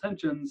political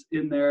tensions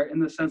in there,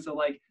 in the sense that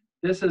like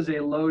this is a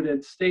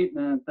loaded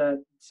statement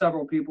that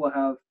several people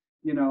have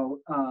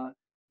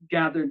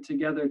gathered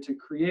together to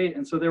create.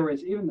 And so there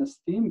was even this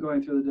theme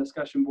going through the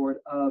discussion board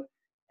of,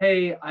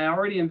 hey, I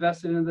already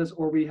invested in this,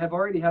 or we have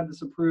already had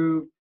this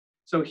approved,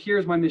 so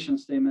here's my mission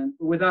statement,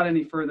 without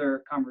any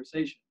further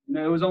conversation.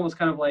 It was almost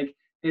kind of like,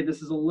 hey,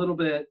 this is a little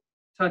bit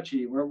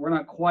touchy. We're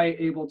not quite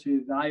able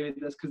to evaluate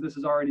this because this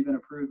has already been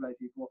approved by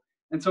people.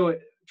 And so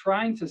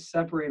trying to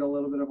separate a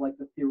little bit of like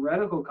the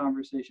theoretical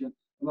conversation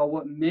about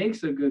what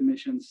makes a good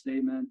mission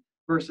statement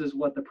versus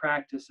what the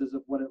practice is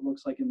of what it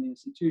looks like in the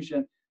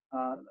institution.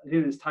 I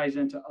think this ties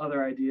into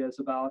other ideas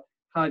about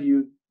how do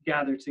you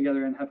gather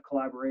together and have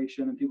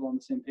collaboration and people on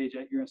the same page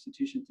at your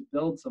institution to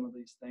build some of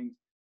these things.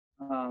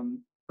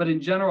 But in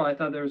general, I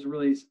thought there was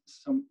really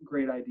some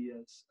great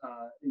ideas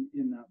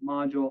in that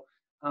module.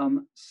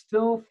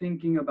 Still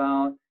thinking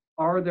about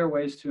are there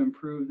ways to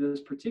improve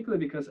this,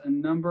 particularly because a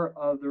number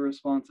of the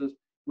responses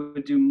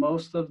would do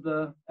most of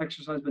the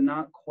exercise, but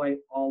not quite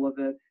all of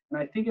it.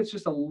 And I think it's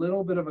just a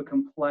little bit of a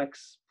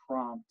complex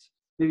prompt,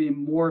 maybe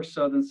more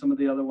so than some of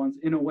the other ones,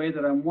 in a way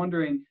that I'm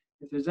wondering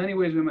if there's any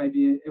ways we might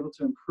be able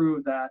to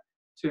improve that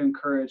to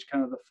encourage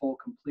kind of the full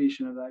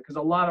completion of that. Because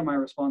a lot of my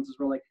responses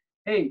were like,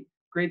 hey,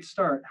 great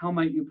start. How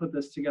might you put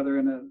this together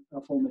in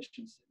a full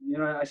mission statement? You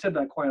know, I said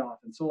that quite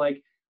often. So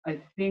like, I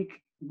think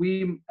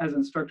we as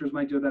instructors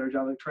might do a better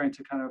job of trying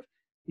to kind of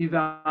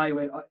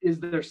evaluate, is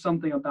there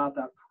something about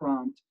that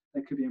prompt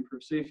that could be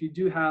improved? So if you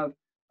do have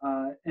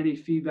any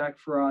feedback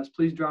for us,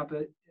 please drop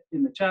it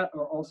in the chat,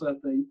 or also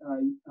at the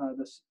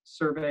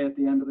survey at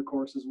the end of the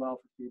course as well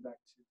for feedback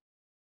too.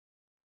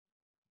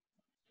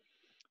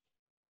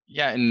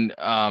 Yeah, and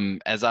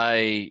as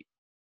I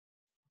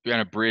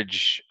kind of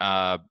bridge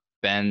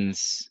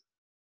Ben's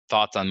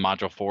thoughts on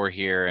Module 4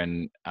 here,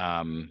 and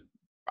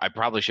I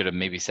probably should have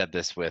maybe said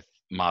this with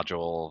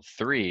Module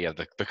 3 of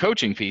the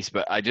coaching piece,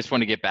 but I just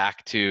want to get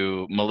back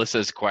to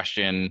Melissa's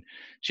question.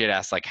 She had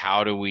asked, like,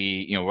 how do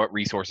we, you know, what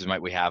resources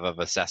might we have of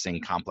assessing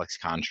complex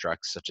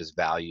constructs such as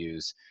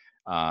values?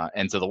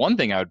 And so the one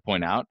thing I would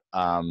point out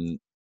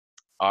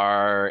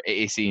are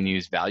AAC and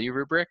use value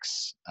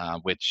rubrics,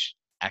 which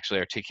actually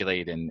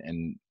articulate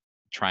and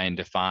try and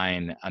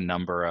define a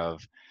number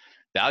of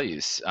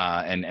values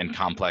and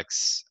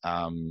complex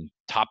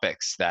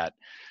topics that,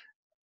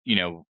 you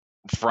know,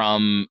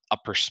 from a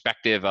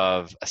perspective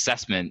of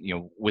assessment, you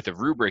know, with a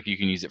rubric, you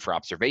can use it for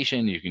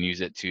observation, you can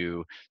use it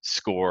to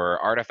score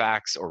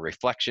artifacts or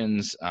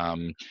reflections.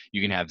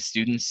 You can have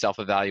students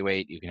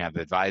self-evaluate, you can have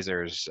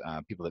advisors,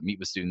 people that meet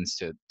with students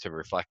to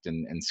reflect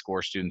and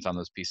score students on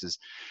those pieces.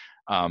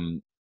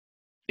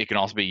 It can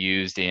also be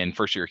used in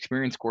first-year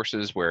experience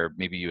courses where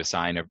maybe you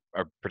assign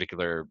a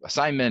particular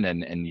assignment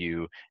and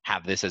you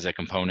have this as a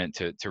component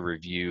to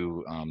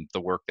review the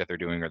work that they're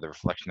doing or the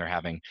reflection they're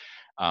having.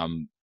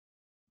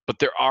 But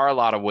there are a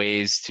lot of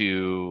ways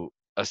to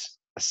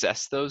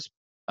assess those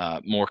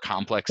more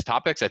complex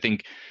topics. I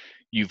think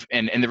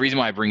and the reason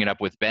why I bring it up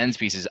with Ben's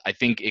piece is I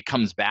think it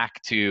comes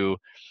back to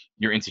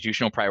your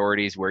institutional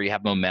priorities, where you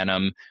have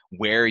momentum,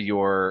 where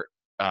your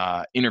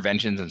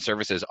interventions and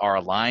services are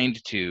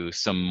aligned to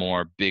some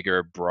more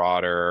bigger,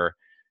 broader,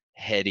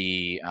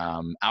 heady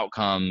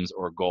outcomes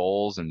or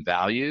goals and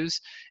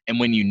values. And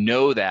when you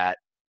know that,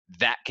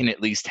 that can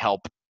at least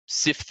help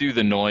sift through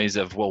the noise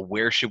of, well,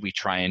 where should we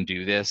try and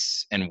do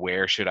this? And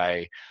where should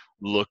I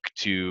look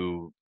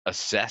to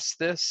assess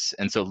this?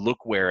 And so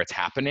look where it's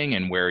happening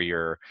and where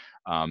you're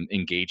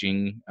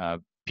engaging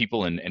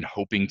people and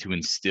hoping to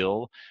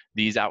instill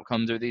these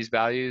outcomes or these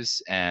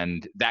values.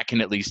 And that can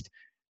at least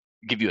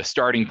give you a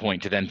starting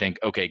point to then think,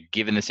 okay,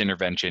 given this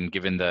intervention,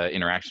 given the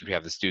interactions we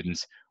have with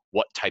students,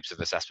 what types of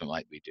assessment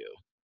might we do?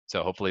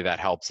 So hopefully that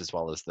helps, as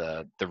well as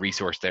the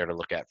resource there to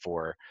look at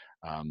for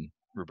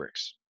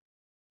rubrics.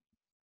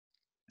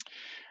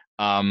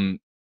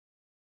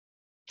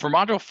 For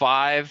Module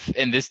 5,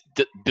 and this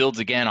builds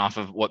again off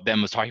of what Ben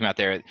was talking about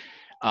there,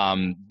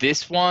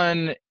 this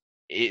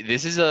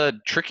is a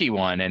tricky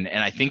one, and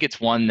I think it's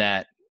one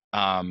that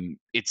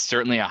it's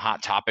certainly a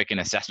hot topic in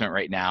assessment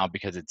right now,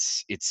 because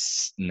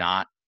it's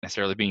not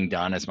necessarily being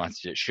done as much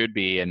as it should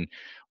be. And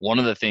one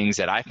of the things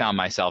that I found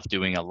myself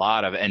doing a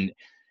lot of, and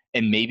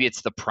maybe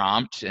it's the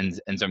prompt, and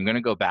so I'm going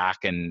to go back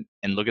and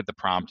look at the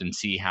prompt and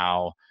see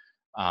how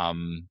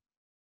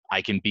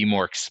I can be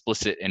more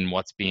explicit in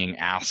what's being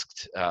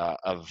asked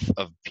of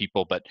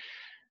people. But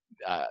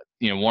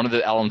you know, one of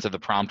the elements of the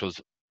prompt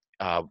was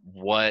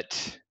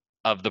what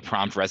of the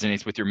prompt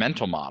resonates with your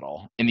mental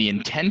model, and the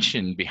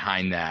intention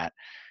behind that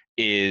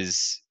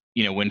is,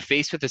 you know, when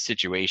faced with a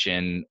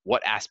situation,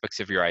 what aspects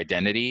of your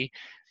identity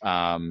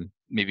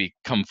maybe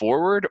come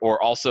forward,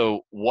 or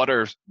also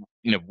what's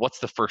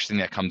the first thing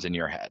that comes in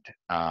your head.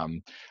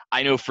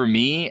 I know for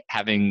me,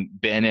 having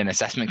been an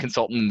assessment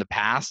consultant in the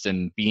past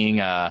and being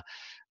a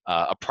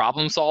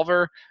problem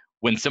solver,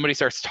 when somebody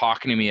starts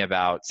talking to me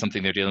about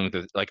something they're dealing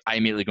with, like, I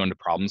immediately go into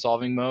problem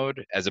solving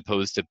mode, as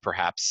opposed to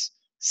perhaps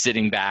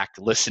sitting back,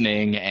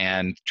 listening,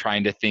 and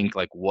trying to think,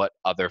 like, what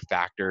other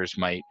factors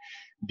might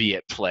be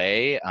at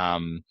play.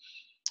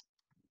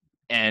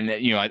 And,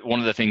 you know, one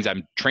of the things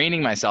I'm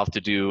training myself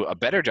to do a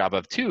better job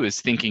of too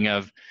is thinking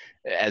of,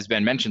 as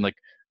Ben mentioned, like,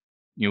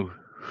 you know,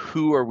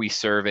 who are we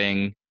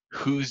serving,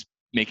 who's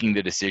making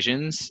the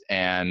decisions,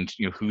 and,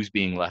 you know, who's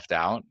being left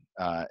out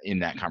in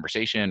that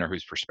conversation, or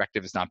whose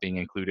perspective is not being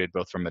included,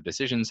 both from a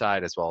decision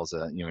side as well as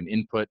a, you know, an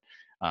input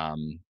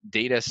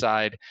data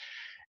side.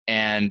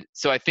 And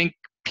so I think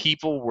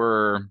people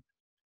were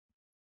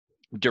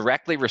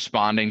directly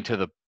responding to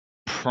the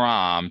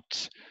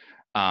prompt,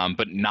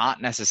 but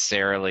not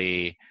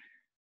necessarily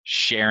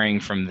sharing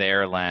from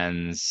their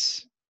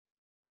lens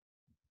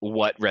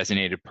what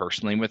resonated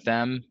personally with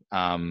them.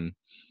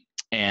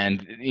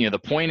 And, you know, the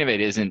point of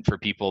it isn't for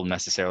people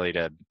necessarily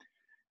to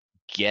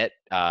get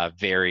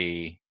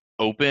very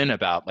open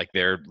about, like,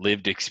 their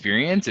lived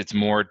experience. It's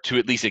more to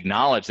at least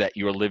acknowledge that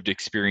your lived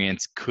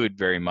experience could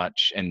very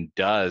much and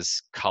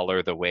does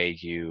color the way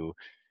you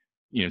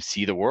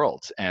see the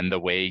world and the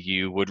way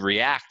you would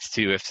react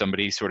to if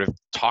somebody sort of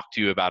talked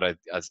to you about a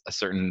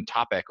certain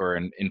topic or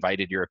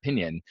invited your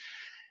opinion.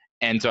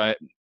 And so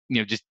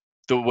just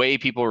the way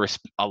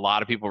a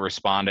lot of people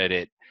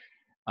responded,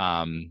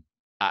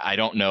 I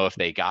don't know if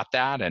they got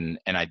that, and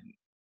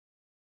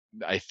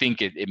I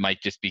think it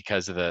might just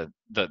because of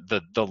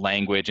the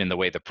language and the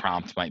way the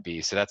prompt might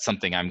be. So that's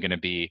something I'm going to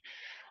be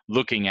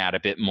looking at a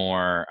bit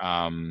more.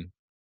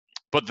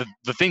 But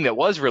the thing that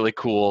was really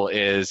cool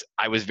is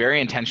I was very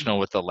intentional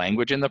with the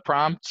language in the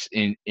prompt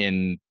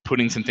in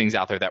putting some things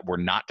out there that were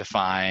not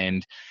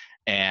defined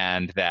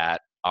and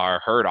that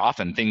are heard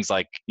often. Things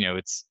like,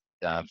 it's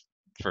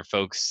for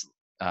folks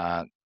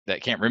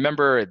that can't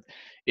remember,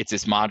 it's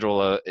this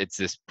module, it's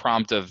this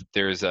prompt of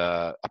there's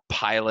a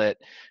pilot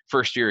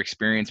first-year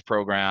experience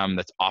program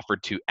that's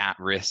offered to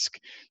at-risk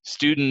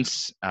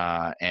students,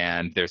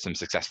 and there's some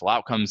successful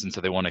outcomes, and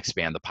so they want to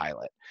expand the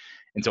pilot.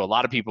 And so a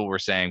lot of people were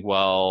saying,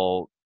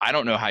 well, I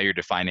don't know how you're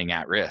defining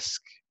at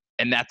risk.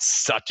 And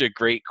that's such a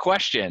great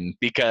question,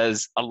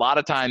 because a lot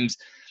of times,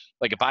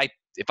 like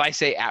if I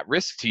say at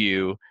risk to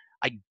you,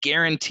 I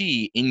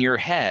guarantee in your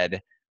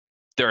head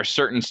there are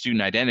certain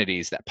student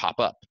identities that pop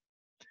up.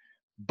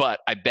 But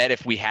I bet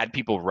if we had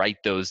people write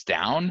those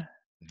down,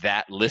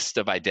 that list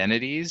of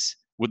identities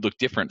would look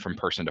different from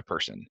person to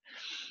person.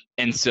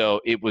 And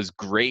so it was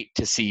great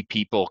to see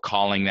people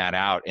calling that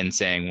out and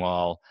saying,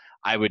 well,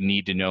 I would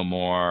need to know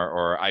more,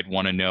 or I'd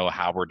want to know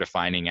how we're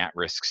defining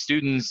at-risk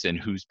students and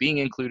who's being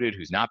included,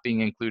 who's not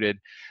being included,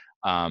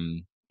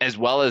 as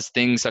well as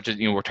things such as,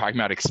 we're talking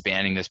about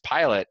expanding this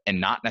pilot and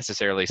not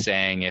necessarily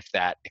saying if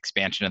that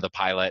expansion of the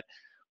pilot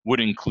would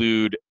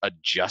include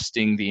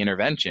adjusting the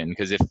intervention.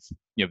 Because if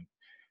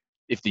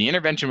the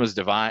intervention was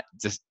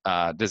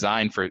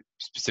designed for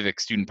specific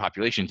student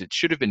populations, it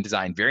should have been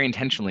designed very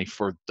intentionally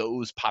for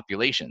those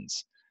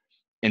populations.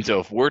 And so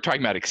if we're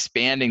talking about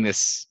expanding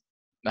this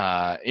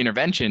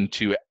intervention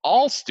to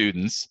all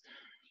students,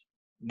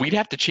 we'd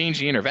have to change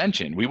the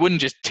intervention. We wouldn't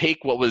just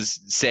take what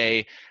was,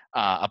 say,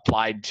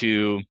 applied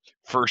to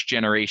first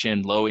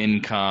generation, low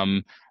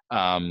income,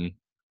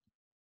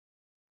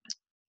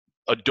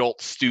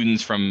 adult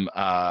students from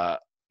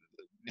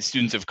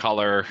students of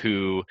color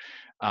who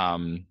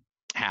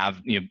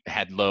have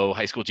had low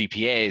high school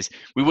GPAs.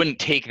 We wouldn't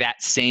take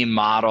that same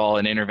model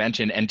and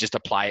intervention and just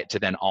apply it to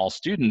then all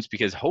students,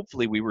 because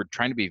hopefully we were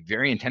trying to be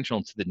very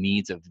intentional to the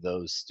needs of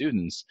those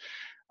students.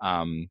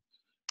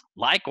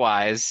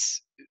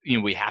 Likewise,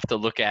 we have to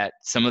look at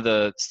some of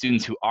the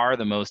students who are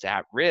the most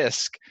at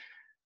risk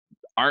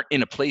aren't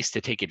in a place to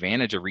take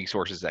advantage of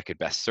resources that could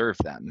best serve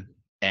them.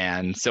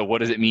 And so what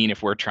does it mean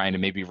if we're trying to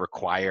maybe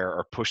require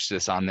or push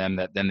this on them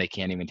that then they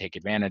can't even take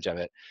advantage of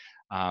it?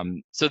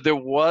 So there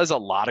was a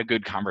lot of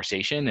good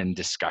conversation and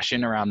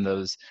discussion around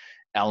those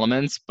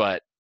elements,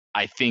 but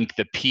I think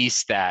the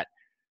piece that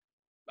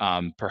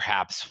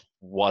perhaps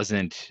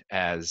wasn't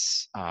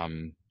as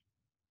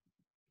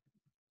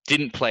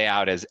didn't play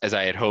out as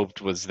I had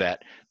hoped was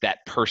that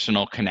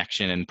personal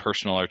connection and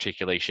personal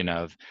articulation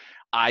of,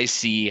 I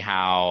see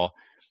how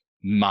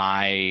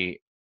my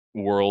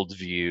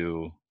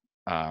worldview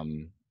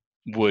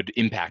would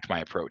impact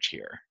my approach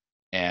here.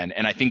 And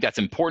I think that's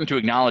important to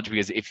acknowledge,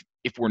 because if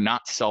we're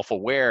not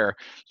self-aware,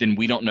 then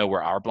we don't know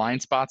where our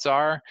blind spots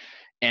are.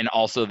 And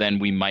also then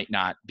we might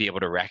not be able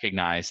to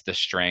recognize the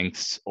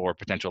strengths or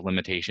potential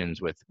limitations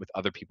with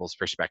other people's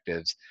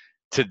perspectives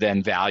to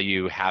then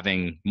value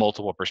having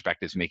multiple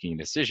perspectives making a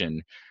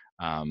decision.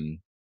 So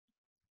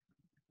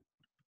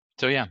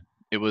yeah,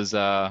 it was,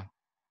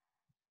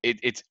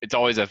 it's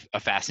always a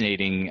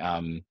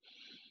fascinating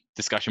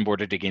discussion board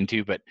to dig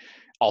into, but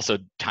also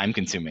time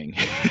consuming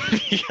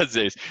because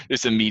there's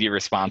some media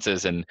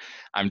responses, and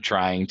I'm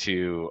trying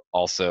to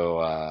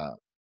also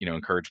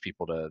encourage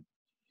people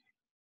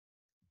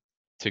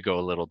to go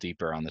a little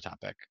deeper on the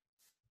topic.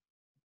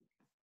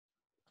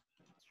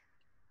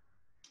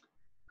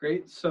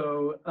 Great.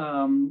 So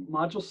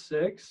module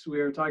 6,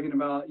 we are talking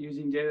about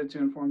using data to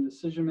inform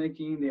decision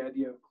making, the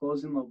idea of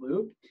closing the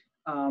loop.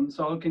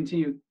 So I'll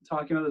continue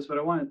talking about this, but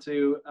I wanted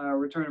to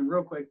return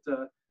real quick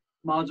to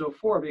module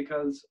 4,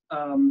 because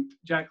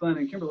Jacqueline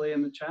and Kimberly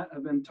in the chat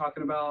have been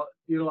talking about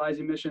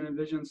utilizing mission and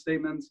vision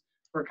statements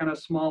for kind of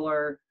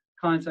smaller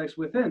context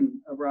within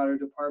a broader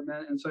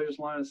department. And so I just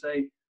wanted to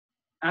say,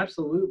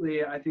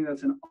 absolutely, I think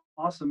that's an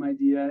awesome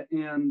idea.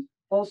 And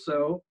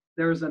also,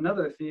 there's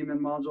another theme in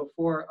module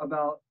 4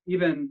 about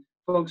even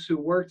folks who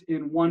worked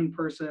in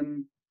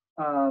one-person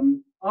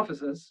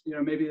offices.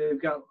 Maybe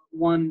they've got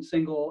one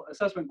single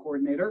assessment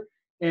coordinator,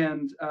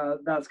 and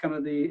that's kind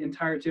of the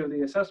entirety of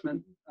the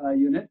assessment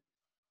unit.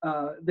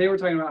 They were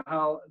talking about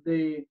how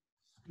they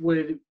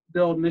would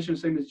build mission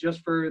statements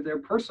just for their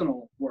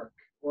personal work,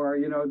 or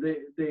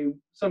they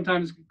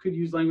sometimes could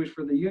use language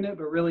for the unit,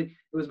 but really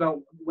it was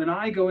about, when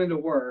I go into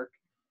work,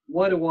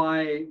 what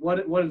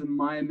is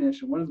my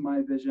mission, what is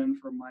my vision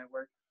for my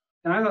work?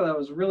 And I thought that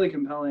was really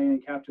compelling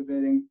and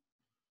captivating,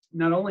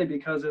 not only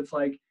because it's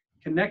like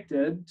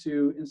connected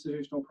to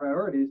institutional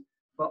priorities,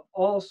 but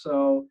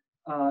also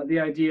the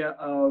idea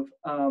of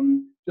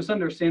just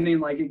understanding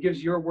like it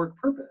gives your work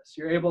purpose.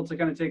 You're able to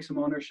kind of take some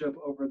ownership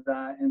over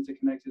that and to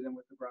connect it in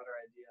with the broader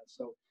idea.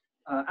 So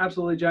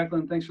absolutely,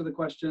 Jacqueline, thanks for the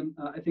question.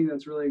 I think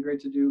that's really great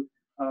to do,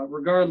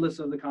 regardless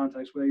of the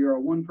context, whether you're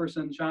a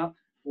one-person shop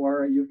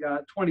or you've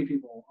got 20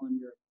 people on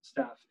your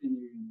staff in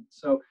your unit.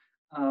 So,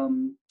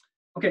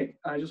 okay,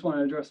 I just want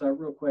to address that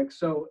real quick.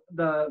 So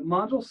the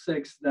module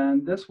 6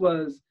 then, this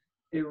was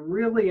a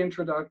really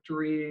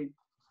introductory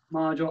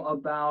module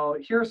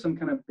about, here are some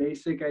kind of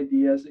basic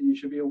ideas that you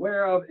should be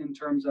aware of in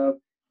terms of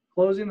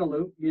closing the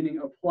loop, meaning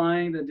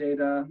applying the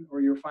data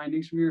or your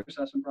findings from your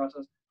assessment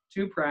process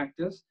to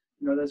practice.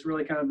 You know, that's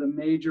really kind of the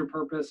major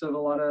purpose of a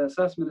lot of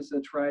assessment, is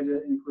to try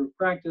to improve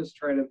practice,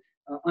 try to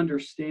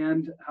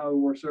understand how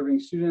we're serving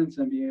students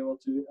and be able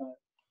to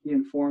be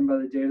informed by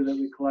the data that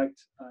we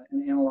collect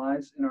and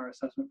analyze in our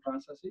assessment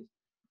processes.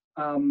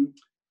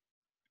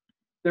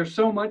 There's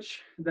so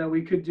much that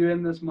we could do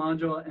in this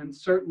module, and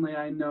certainly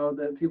I know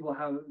that people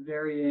have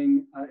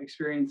varying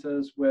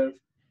experiences with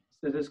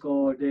statistical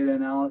or data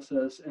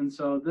analysis, and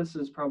so this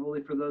is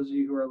probably for those of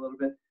you who are a little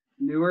bit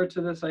newer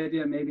to this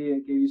idea, maybe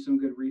it gave you some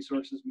good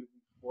resources moving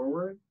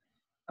forward.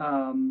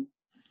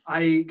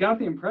 I got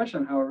the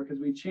impression, however, because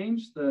we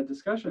changed the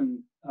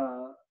discussion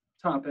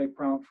topic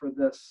prompt for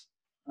this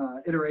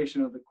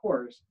iteration of the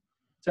course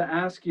to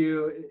ask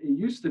you, it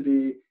used to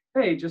be,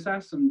 hey, just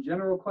ask some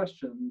general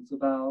questions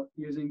about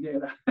using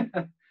data,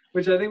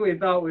 which I think we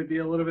thought would be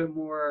a little bit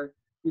more,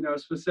 you know,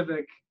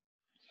 specific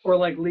or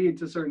like lead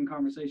to certain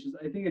conversations.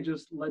 I think it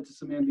just led to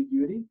some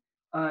ambiguity.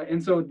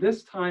 And so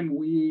this time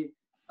we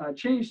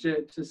changed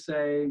it to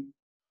say,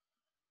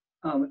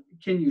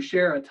 can you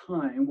share a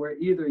time where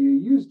either you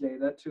use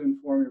data to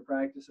inform your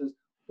practices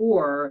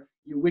or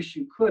you wish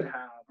you could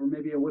have, or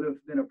maybe it would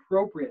have been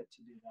appropriate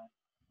to do that.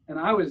 And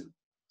I was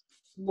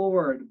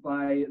floored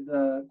by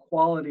the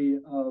quality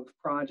of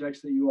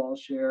projects that you all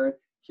share.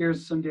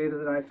 Here's some data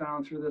that I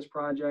found through this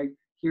project.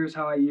 Here's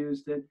how I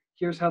used it.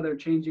 Here's how they're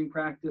changing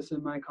practice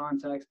in my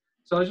context.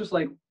 So I was just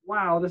like,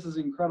 wow, this is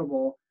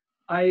incredible.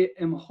 I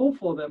am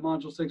hopeful that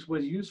Module 6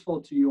 was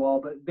useful to you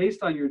all, but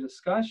based on your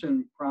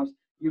discussion prompts,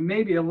 you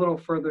may be a little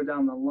further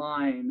down the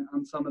line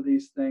on some of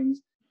these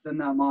things than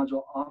that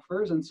module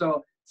offers. And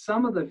so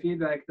some of the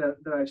feedback that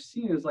I've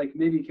seen is like,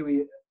 maybe can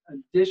we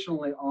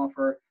additionally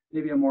offer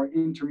maybe a more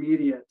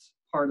intermediate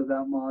part of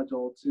that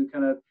module to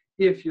kind of,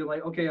 if you're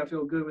like, okay, I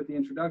feel good with the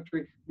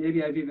introductory,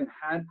 maybe I've even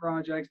had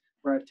projects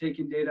where I've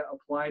taken data,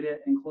 applied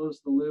it, and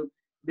closed the loop.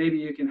 Maybe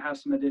you can have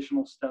some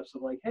additional steps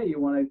of like, hey, you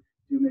want to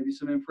do maybe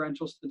some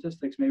inferential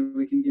statistics. Maybe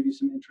we can give you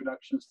some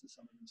introductions to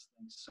some of these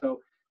things. So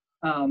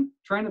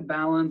trying to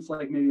balance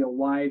like maybe a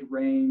wide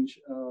range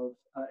of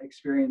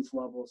experience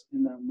levels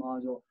in that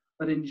module.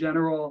 But in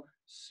general,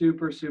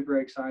 super, super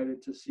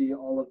excited to see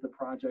all of the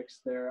projects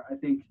there. I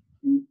think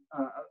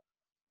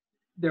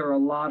there are a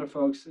lot of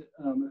folks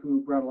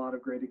who brought a lot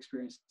of great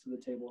experience to the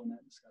table in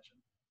that discussion.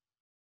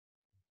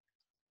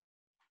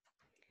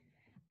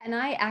 And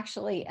I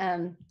actually,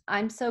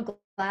 I'm so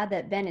glad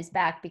that Ben is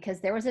back, because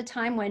there was a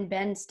time when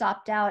Ben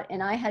stopped out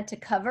and I had to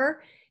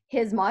cover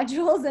his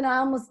modules and I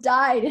almost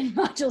died in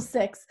module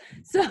 6.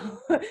 So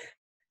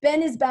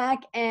Ben is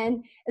back,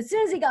 and as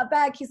soon as he got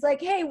back, he's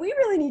like, hey, we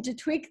really need to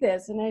tweak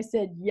this. And I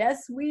said,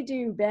 yes, we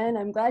do, Ben.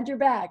 I'm glad you're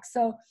back.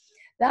 So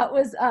that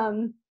was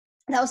fun.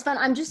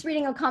 I'm just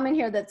reading a comment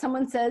here that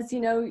someone says, you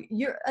know,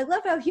 I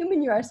love how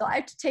human you are. So I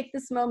have to take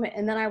this moment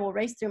and then I will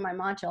race through my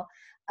module.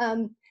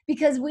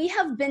 Because we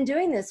have been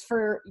doing this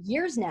for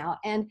years now.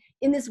 And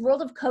in this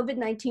world of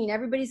COVID-19,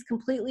 everybody's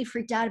completely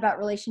freaked out about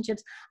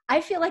relationships.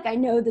 I feel like I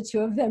know the two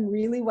of them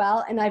really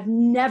well, and I've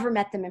never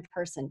met them in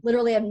person.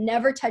 Literally, I've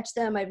never touched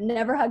them. I've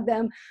never hugged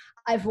them.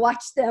 I've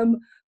watched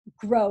them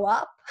grow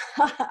up.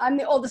 I'm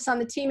the oldest on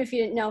the team, if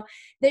you didn't know.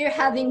 They are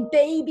having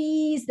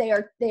babies. They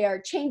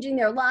are changing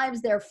their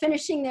lives. They're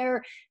finishing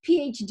their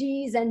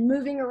PhDs and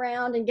moving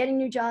around and getting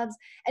new jobs.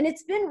 And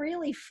it's been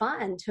really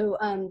fun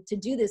to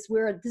do this.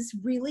 We're this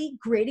really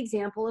great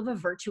example of a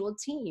virtual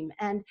team,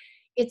 and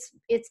it's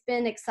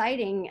been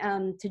exciting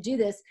to do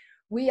this.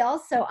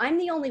 I'm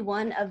the only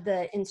one of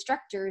the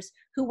instructors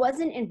who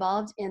wasn't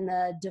involved in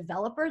the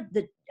developer.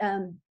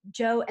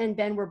 Joe and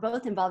Ben were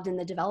both involved in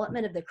the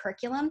development of the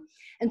curriculum.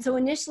 And so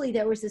initially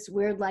there was this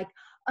weird, like,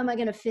 am I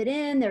gonna fit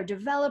in? They're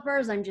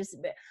developers, I'm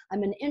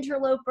an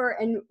interloper.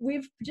 And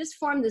we've just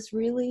formed this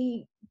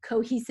really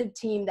cohesive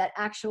team that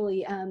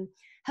actually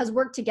has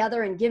worked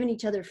together and given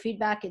each other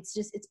feedback.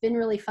 It's been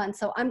really fun.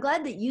 So I'm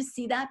glad that you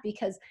see that,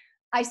 because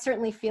I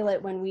certainly feel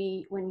it when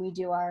we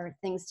do our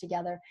things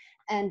together.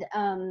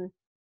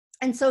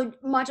 And so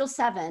module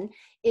 7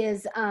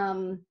 is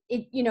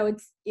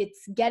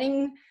it's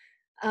getting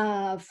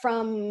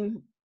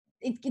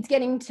it's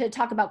getting to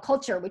talk about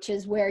culture, which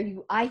is where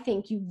I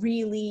think you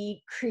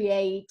really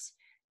create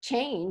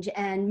change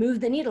and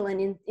move the needle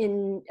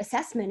in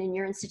assessment in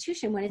your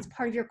institution when it's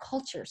part of your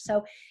culture.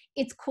 So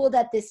it's cool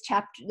that this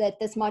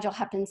module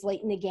happens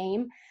late in the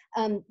game.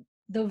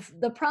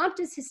 The prompt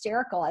is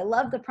hysterical. I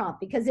love the prompt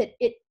because it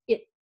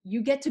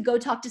you get to go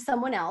talk to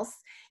someone else.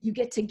 You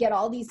get to get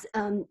all these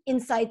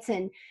insights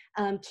and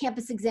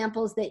campus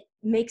examples that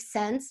make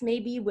sense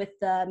maybe with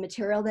the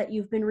material that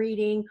you've been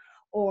reading,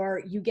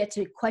 or you get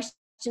to question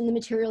the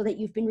material that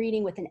you've been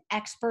reading with an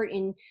expert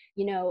in,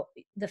 you know,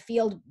 the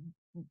field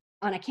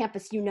on a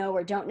campus you know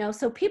or don't know.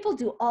 So people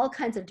do all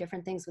kinds of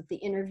different things with the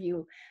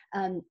interview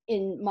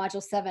in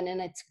Module 7,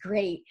 and it's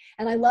great.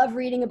 And I love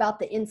reading about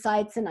the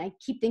insights, and I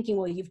keep thinking,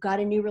 well, you've got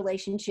a new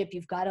relationship,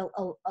 you've got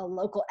a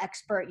local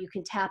expert you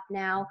can tap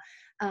now.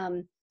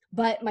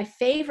 But my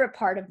favorite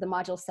part of the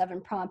Module 7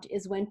 prompt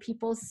is when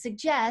people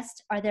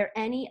suggest, are there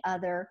any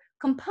other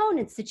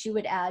components that you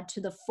would add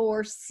to the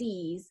 4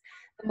 C's,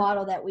 the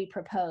model that we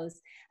propose?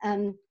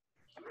 And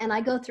I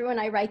go through and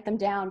I write them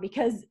down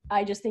because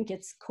I just think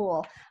it's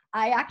cool.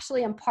 I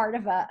actually am part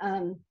of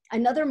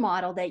another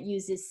model that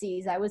uses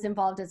C's. I was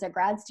involved as a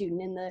grad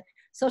student in the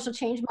social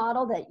change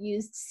model that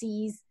used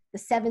C's, the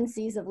 7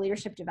 C's of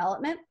leadership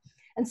development.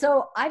 And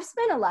so I've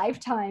spent a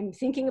lifetime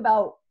thinking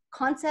about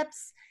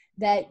concepts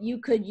that you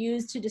could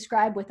use to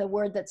describe with a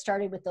word that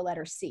started with the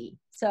letter C.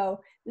 So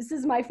this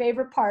is my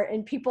favorite part,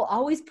 and people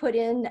always put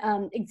in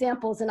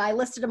examples, and I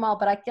listed them all,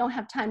 but I don't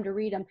have time to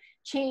read them.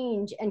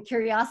 Change and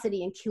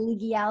curiosity and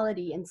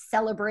collegiality and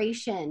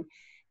celebration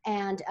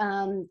and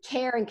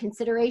care and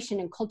consideration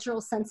and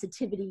cultural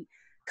sensitivity,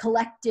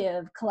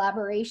 collective,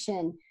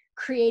 collaboration,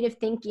 creative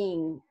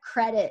thinking,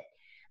 credit.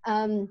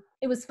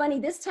 It was funny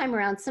this time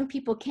around, some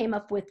people came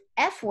up with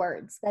F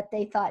words that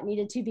they thought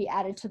needed to be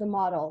added to the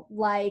model,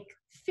 like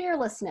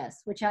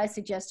fearlessness, which I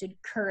suggested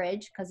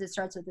courage because it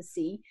starts with a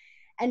C,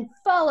 and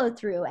follow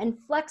through and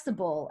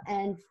flexible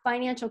and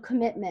financial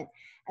commitment.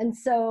 And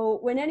so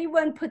when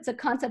anyone puts a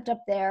concept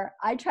up there,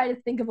 I try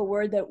to think of a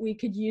word that we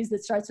could use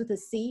that starts with a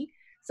C.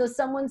 So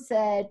someone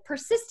said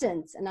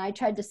persistence, and I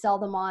tried to sell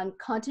them on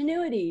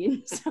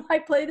continuity. So I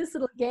play this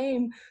little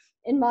game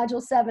in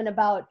Module 7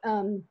 about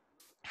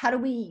how do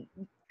we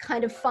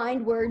kind of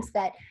find words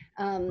that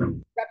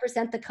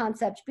represent the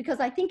concept, because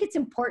I think it's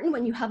important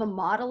when you have a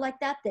model like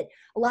that, that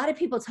a lot of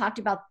people talked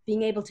about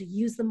being able to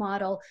use the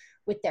model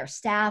with their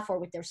staff or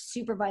with their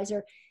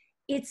supervisor.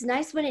 It's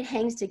nice when it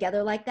hangs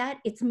together like that.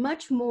 It's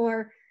much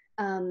more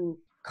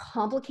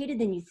complicated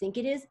than you think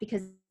it is,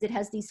 because it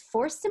has these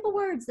 4 simple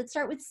words that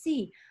start with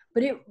C,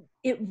 but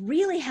it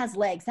really has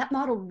legs. That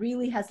model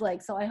really has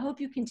legs. So I hope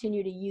you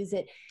continue to use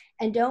it,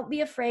 and don't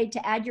be afraid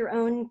to add your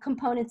own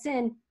components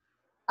in.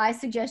 I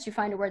suggest you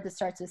find a word that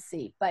starts with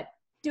C, but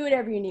do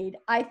whatever you need.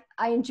 I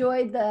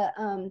enjoyed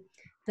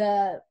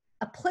the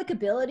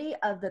applicability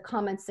of the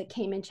comments that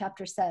came in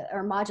Chapter 7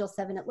 or Module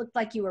 7. It looked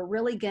like you were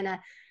really gonna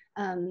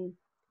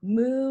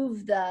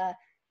move the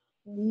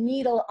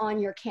needle on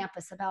your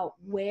campus about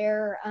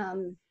where,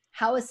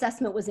 how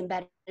assessment was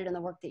embedded in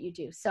the work that you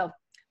do. So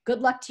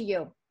good luck to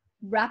you.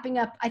 Wrapping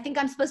up, I think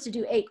I'm supposed to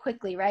do 8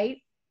 quickly, right?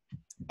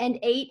 And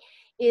 8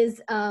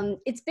 is,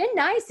 it's been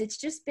nice. It's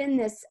just been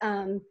this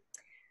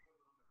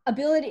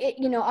ability,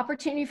 you know,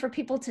 opportunity for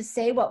people to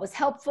say what was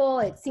helpful.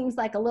 It seems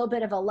like a little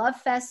bit of a love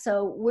fest.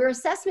 So we're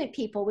assessment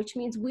people, which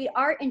means we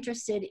are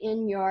interested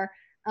in your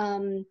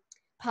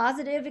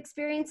positive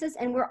experiences.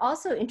 And we're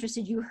also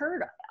interested, you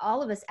heard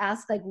all of us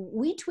ask, like,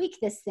 we tweak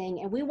this thing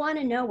and we want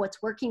to know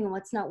what's working and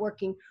what's not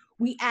working.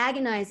 We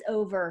agonize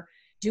over,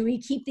 do we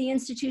keep the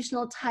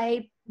institutional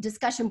type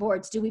discussion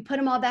boards? Do we put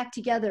them all back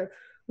together?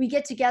 We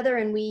get together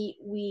and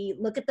we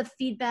look at the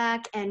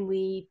feedback and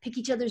we pick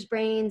each other's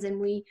brains, and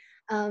we,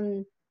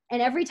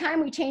 and every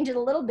time we change it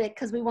a little bit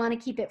because we want to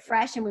keep it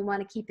fresh and we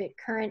want to keep it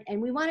current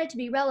and we want it to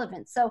be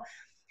relevant. So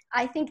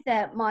I think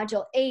that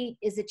Module 8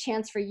 is a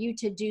chance for you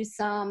to do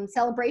some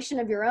celebration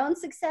of your own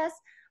success,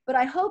 but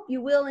I hope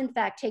you will in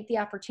fact take the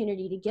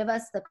opportunity to give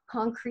us the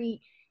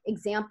concrete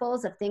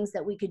examples of things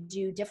that we could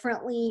do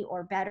differently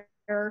or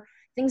better,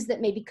 things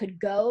that maybe could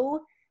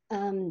go,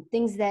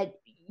 things that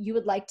you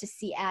would like to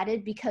see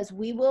added, because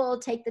we will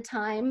take the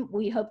time.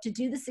 We hope to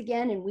do this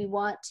again, and we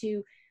want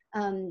to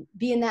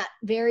be in that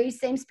very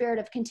same spirit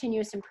of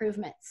continuous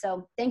improvement.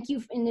 So thank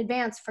you in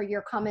advance for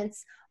your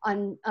comments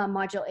on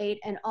Module 8,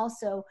 and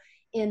also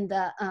in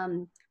the,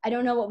 I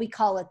don't know what we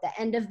call it, the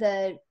end of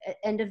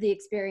the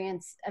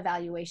experience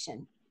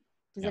evaluation.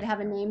 Does it have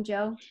a name,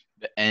 Joe?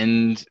 The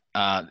end,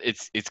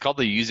 it's called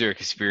the user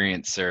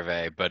experience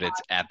survey, but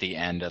it's at the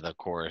end of the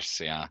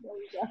course. Yeah. There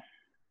you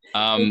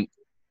go.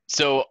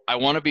 So I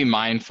want to be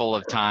mindful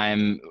of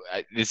time.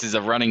 This is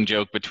a running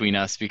joke between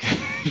us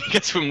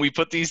because when we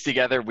put these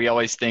together, we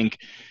always think,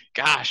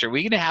 gosh, are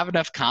we going to have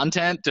enough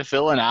content to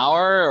fill an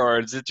hour, or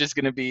is it just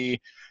going to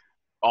be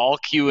all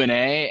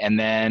Q&A and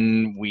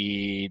then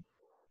we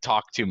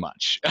talk too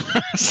much?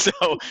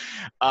 So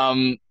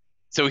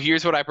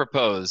here's what I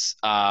propose.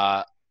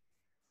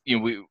 You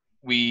know,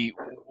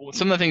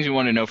 some of the things we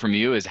want to know from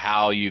you is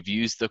how you've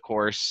used the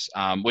course,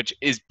 which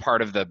is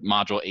part of the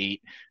Module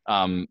 8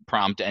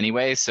 prompt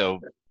anyway. So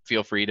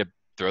feel free to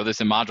throw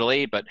this in Module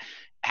 8, but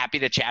happy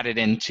to chat it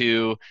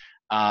into,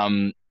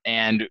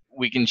 and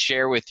we can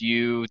share with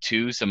you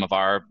too some of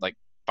our like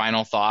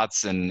final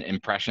thoughts and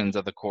impressions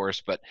of the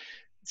course. But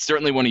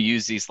certainly want to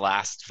use these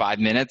last 5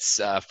 minutes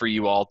for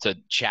you all to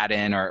chat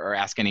in or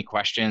ask any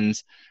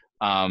questions.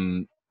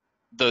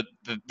 The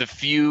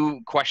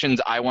few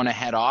questions I want to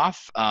head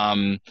off,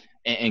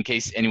 in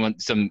case anyone,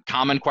 some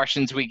common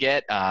questions we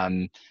get.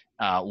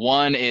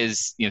 One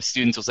is,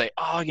 students will say,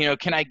 oh,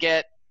 can I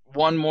get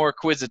one more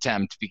quiz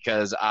attempt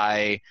because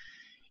I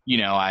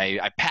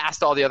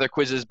passed all the other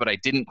quizzes, but I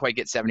didn't quite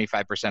get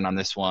 75% on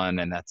this one,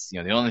 and that's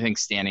the only thing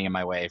standing in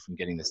my way from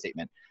getting the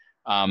statement.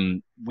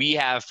 We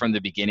have from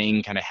the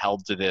beginning kind of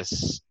held to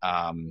this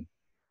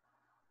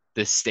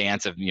this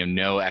stance of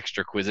no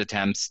extra quiz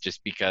attempts,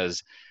 just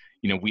because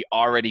we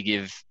already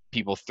give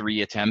people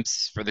 3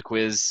 attempts for the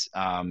quiz.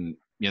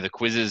 The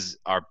quizzes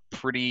are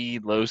pretty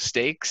low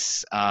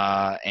stakes,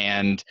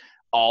 and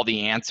all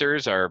the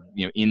answers are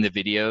in the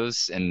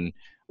videos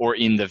or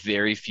in the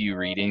very few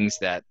readings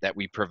that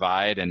we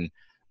provide. And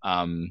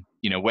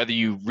whether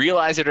you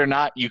realize it or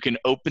not, you can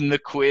open the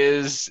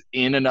quiz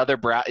in another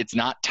browser. It's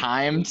not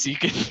timed, so you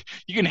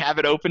can have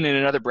it open in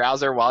another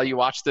browser while you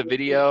watch the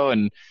video,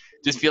 and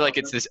just feel like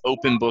it's this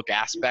open book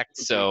aspect.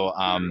 So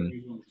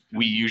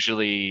we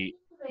usually,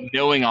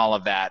 knowing all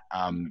of that,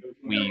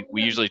 we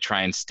usually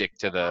try and stick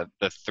to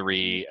the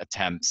 3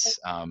 attempts.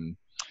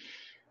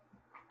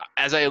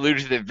 As I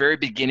alluded to at the very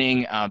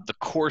beginning, the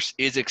course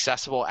is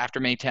accessible after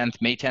May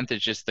 10th. May 10th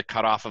is just the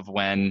cutoff of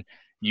when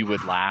you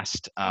would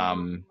last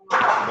able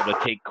to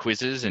take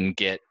quizzes and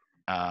get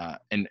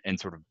and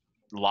sort of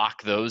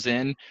lock those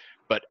in.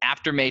 But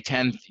after May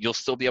 10th, you'll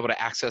still be able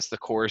to access the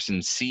course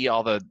and see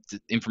all the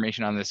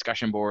information on the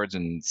discussion boards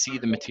and see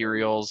the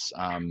materials.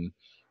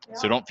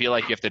 So don't feel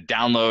like you have to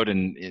download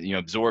and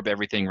absorb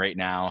everything right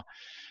now.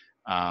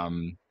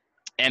 And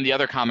the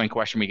other common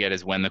question we get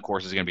is when the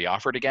course is going to be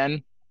offered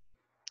again.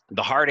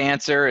 The hard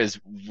answer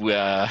is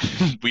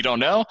we don't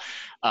know.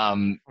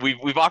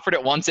 We've offered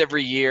it once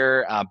every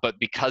year, but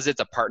because it's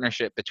a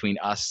partnership between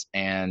us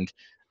and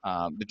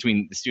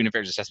between the Student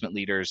Affairs Assessment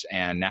Leaders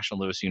and National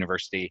Louis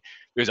University,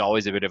 there's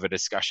always a bit of a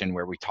discussion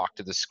where we talk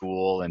to the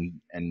school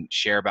and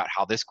share about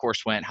how this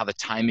course went, how the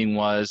timing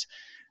was,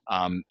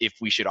 if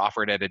we should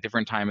offer it at a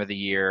different time of the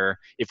year,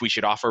 if we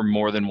should offer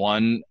more than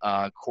one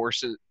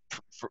course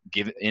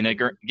in a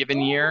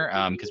given year,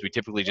 because we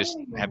typically just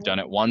have done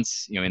it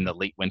once, in the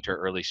late winter,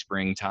 early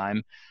spring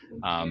time.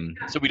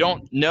 So we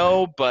don't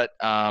know, but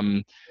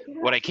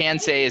what I can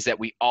say is that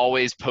we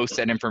always post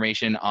that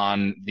information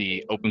on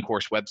the open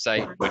course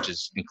website, which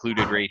is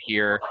included right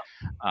here.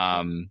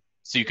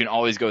 So you can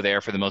always go there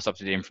for the most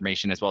up-to-date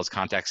information, as well as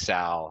contact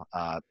Sal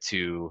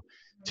to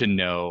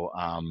know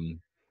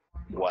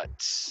what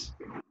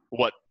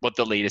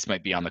the latest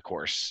might be on the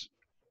course.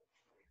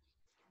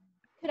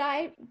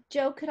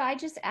 Joe, could I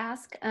just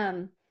ask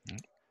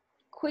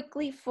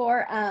quickly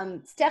for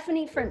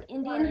Stephanie from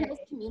Indian Hills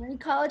Community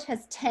College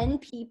has 10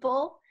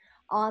 people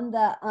on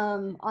the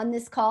on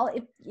this call.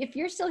 If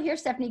you're still here,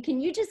 Stephanie,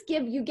 can you just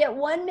you get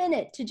 1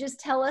 minute to just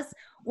tell us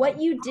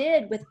what you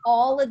did with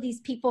all of these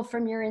people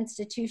from your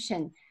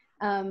institution?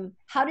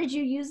 How did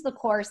you use the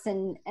course,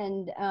 and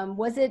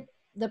was it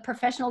the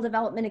professional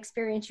development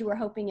experience you were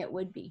hoping it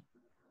would be?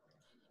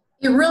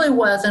 It really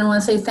was, and I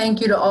want to say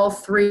thank you to all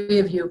 3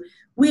 of you.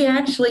 We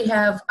actually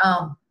have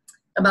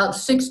about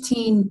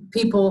 16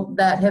 people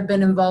that have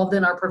been involved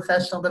in our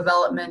professional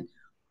development,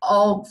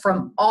 all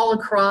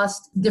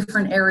across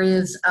different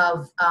areas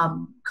of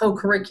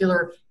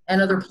co-curricular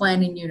and other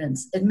planning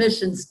units: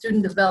 admissions,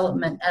 student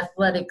development,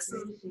 athletics,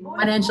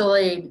 financial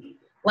aid,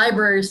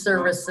 library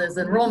services,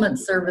 enrollment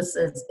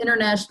services,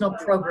 international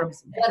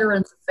programs,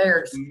 veterans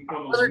affairs.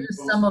 Those are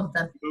just some of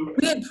them.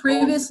 We had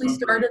previously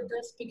started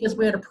this because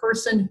we had a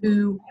person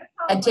who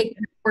had taken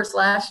the course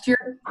last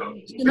year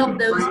to help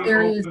those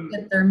areas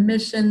get their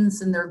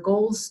missions and their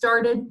goals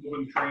started.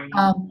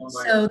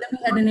 So then we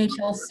had an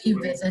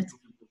HLC visit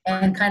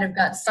and kind of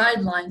got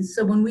sidelined.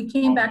 So when we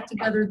came back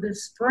together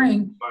this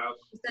spring,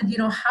 we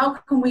said, how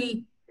can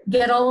we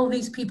get all of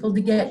these people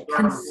to get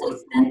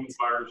consistent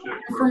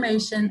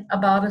information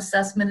about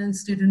assessment and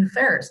student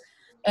affairs?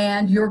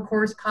 And your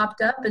course popped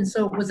up, and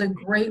so it was a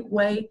great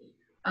way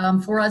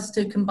for us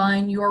to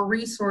combine your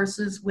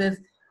resources with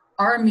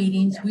our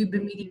meetings. We've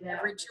been meeting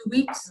every 2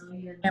 weeks,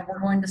 and we're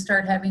going to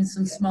start having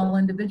some small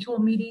individual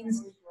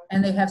meetings,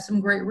 and they have some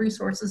great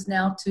resources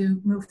now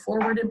to move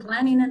forward in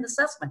planning and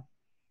assessment.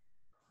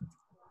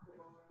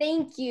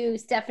 Thank you,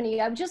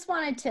 Stephanie. I just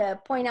wanted to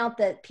point out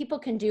that people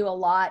can do a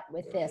lot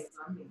with this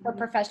for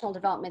professional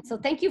development. So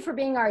thank you for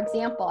being our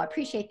example. I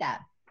appreciate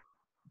that.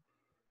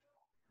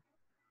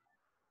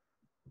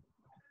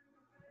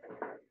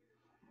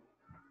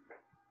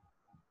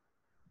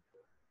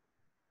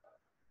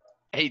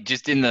 Hey,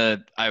 just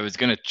I was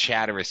going to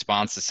chat a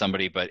response to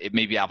somebody, but it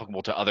may be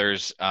applicable to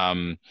others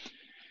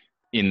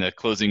in the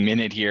closing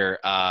minute here.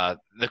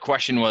 The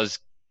question was,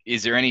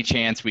 is there any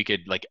chance we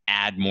could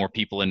add more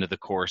people into the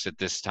course at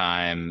this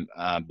time?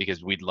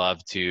 Because we'd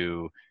love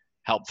to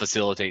help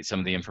facilitate some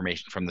of the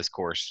information from this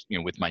course,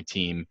 with my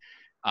team.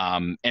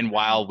 And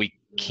while we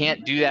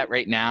can't do that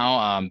right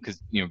now,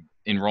 because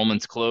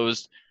enrollment's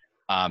closed,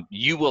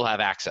 you will have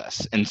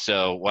access. And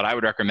so what I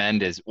would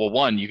recommend is, well,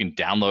 one, you can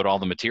download all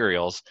the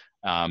materials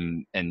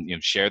and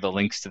share the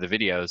links to the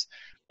videos,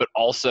 but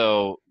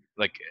also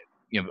like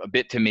a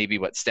bit to maybe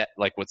what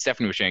Stephanie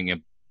was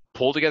sharing,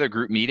 pull together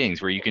group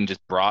meetings where you can just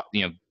I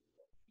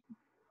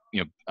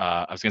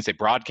was going to say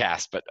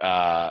broadcast, but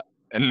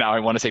and now I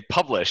want to say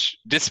publish,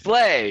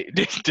 display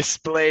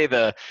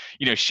the,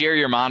 share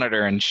your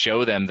monitor and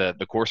show them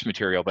the course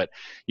material. But,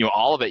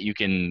 all of it you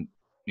can,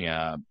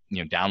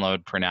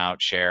 download, print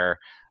out, share.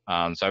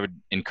 So I would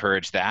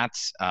encourage that.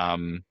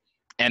 And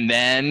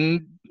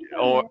then,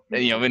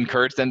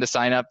 encourage them to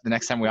sign up the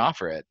next time we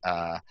offer it.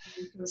 Yeah.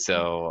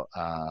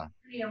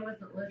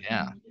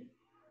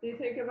 Do you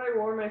think if I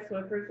wore my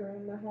slippers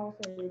around the house,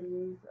 I would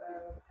lose?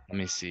 Let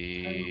me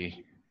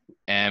see.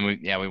 And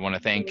we want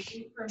to thank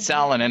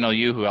Sal and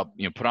NLU who helped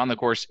put on the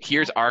course.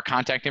 Here's our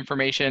contact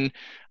information.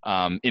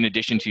 In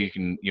addition to,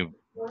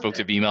 folks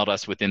have emailed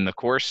us within the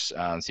course,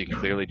 so you can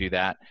clearly do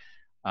that.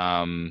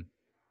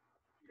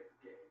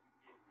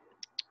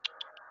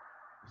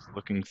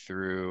 Looking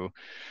through.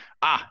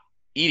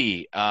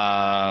 Edie.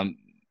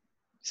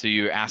 So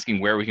you're asking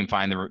where we can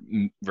find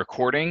the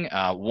recording.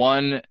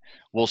 One,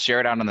 we'll share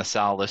it out on the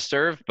Sal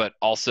listserv, but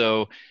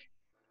also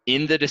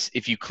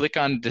if you click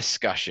on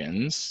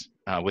discussions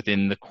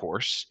within the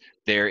course,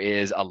 there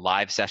is a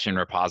live session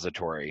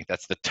repository.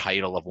 That's the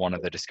title of one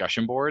of the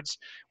discussion boards.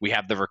 We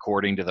have the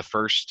recording to the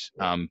first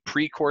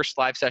pre-course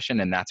live session,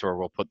 and that's where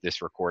we'll put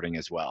this recording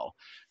as well.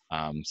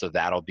 So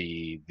that'll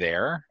be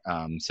there.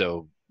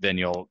 So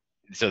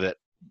that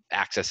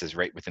access is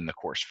right within the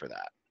course for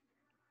that.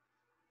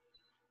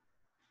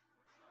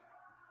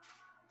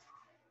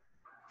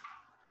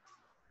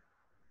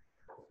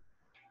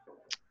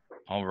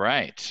 All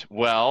right.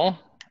 Well,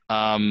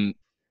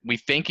 we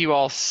thank you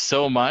all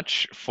so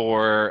much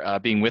for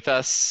being with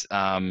us.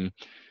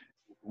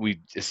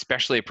 We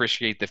especially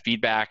appreciate the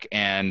feedback.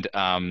 And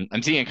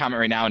I'm seeing a comment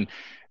right now. And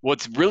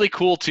what's really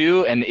cool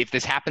too, and if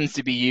this happens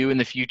to be you in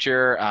the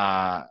future,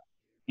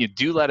 you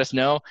do let us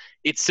know.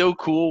 It's so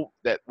cool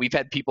that we've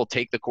had people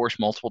take the course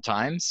multiple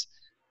times.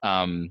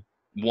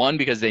 One,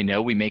 because they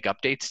know we make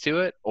updates to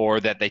it, or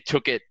that they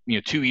took it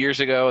 2 years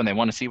ago and they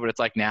want to see what it's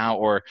like now,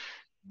 or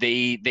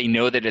they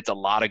know that it's a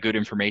lot of good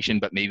information,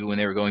 but maybe when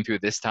they were going through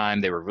it this time,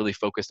 they were really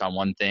focused on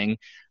one thing.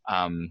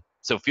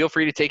 So feel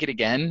free to take it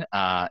again.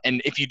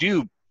 And if you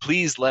do,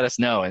 please let us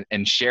know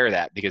and share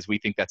that, because we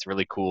think that's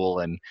really cool.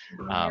 And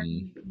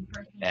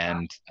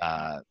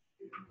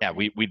yeah,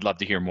 we'd love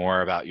to hear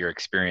more about your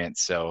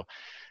experience. So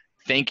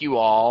thank you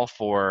all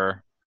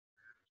for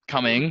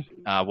coming.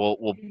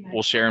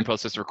 We'll share and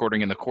post this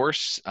recording in the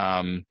course.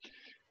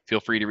 Feel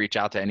free to reach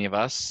out to any of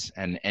us.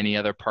 And any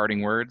other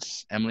parting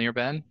words, Emily or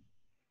Ben?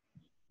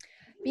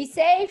 Be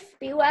safe,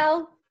 be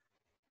well.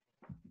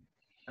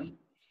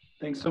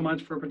 Thanks so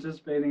much for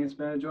participating. It's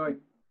been a joy.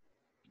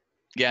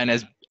 Yeah, and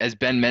as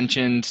Ben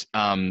mentioned,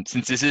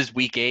 since this is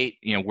week 8,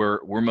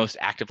 we're most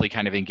actively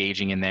kind of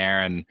engaging in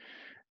there, and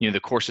the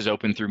course is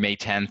open through May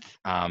 10th.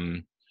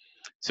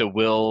 So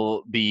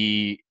we'll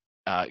be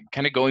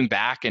kind of going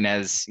back, and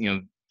as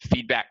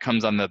feedback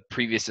comes on the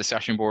previous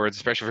discussion boards,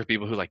 especially for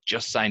people who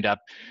just signed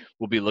up,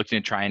 we'll be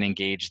looking to try and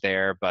engage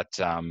there.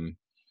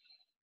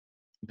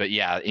 But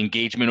yeah,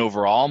 engagement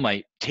overall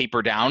might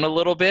taper down a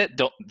little bit.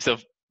 So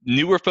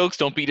newer folks,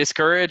 don't be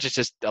discouraged. It's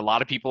just a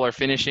lot of people are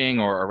finishing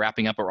or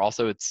wrapping up, or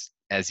also it's,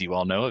 as you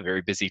all know, a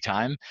very busy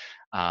time.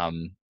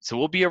 So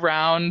we'll be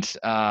around.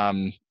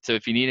 So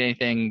if you need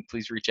anything,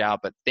 please reach out.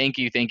 But thank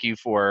you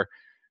for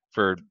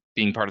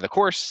being part of the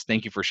course.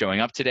 Thank you for showing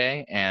up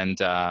today. And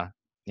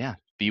yeah,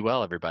 be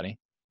well, everybody.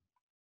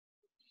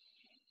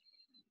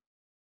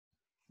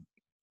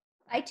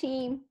 Bye,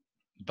 team.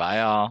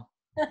 Bye, all.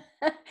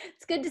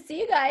 It's good to see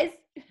you guys.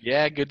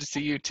 Yeah, good to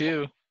see you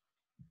too.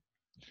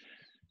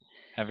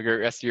 Have a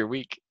great rest of your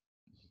week.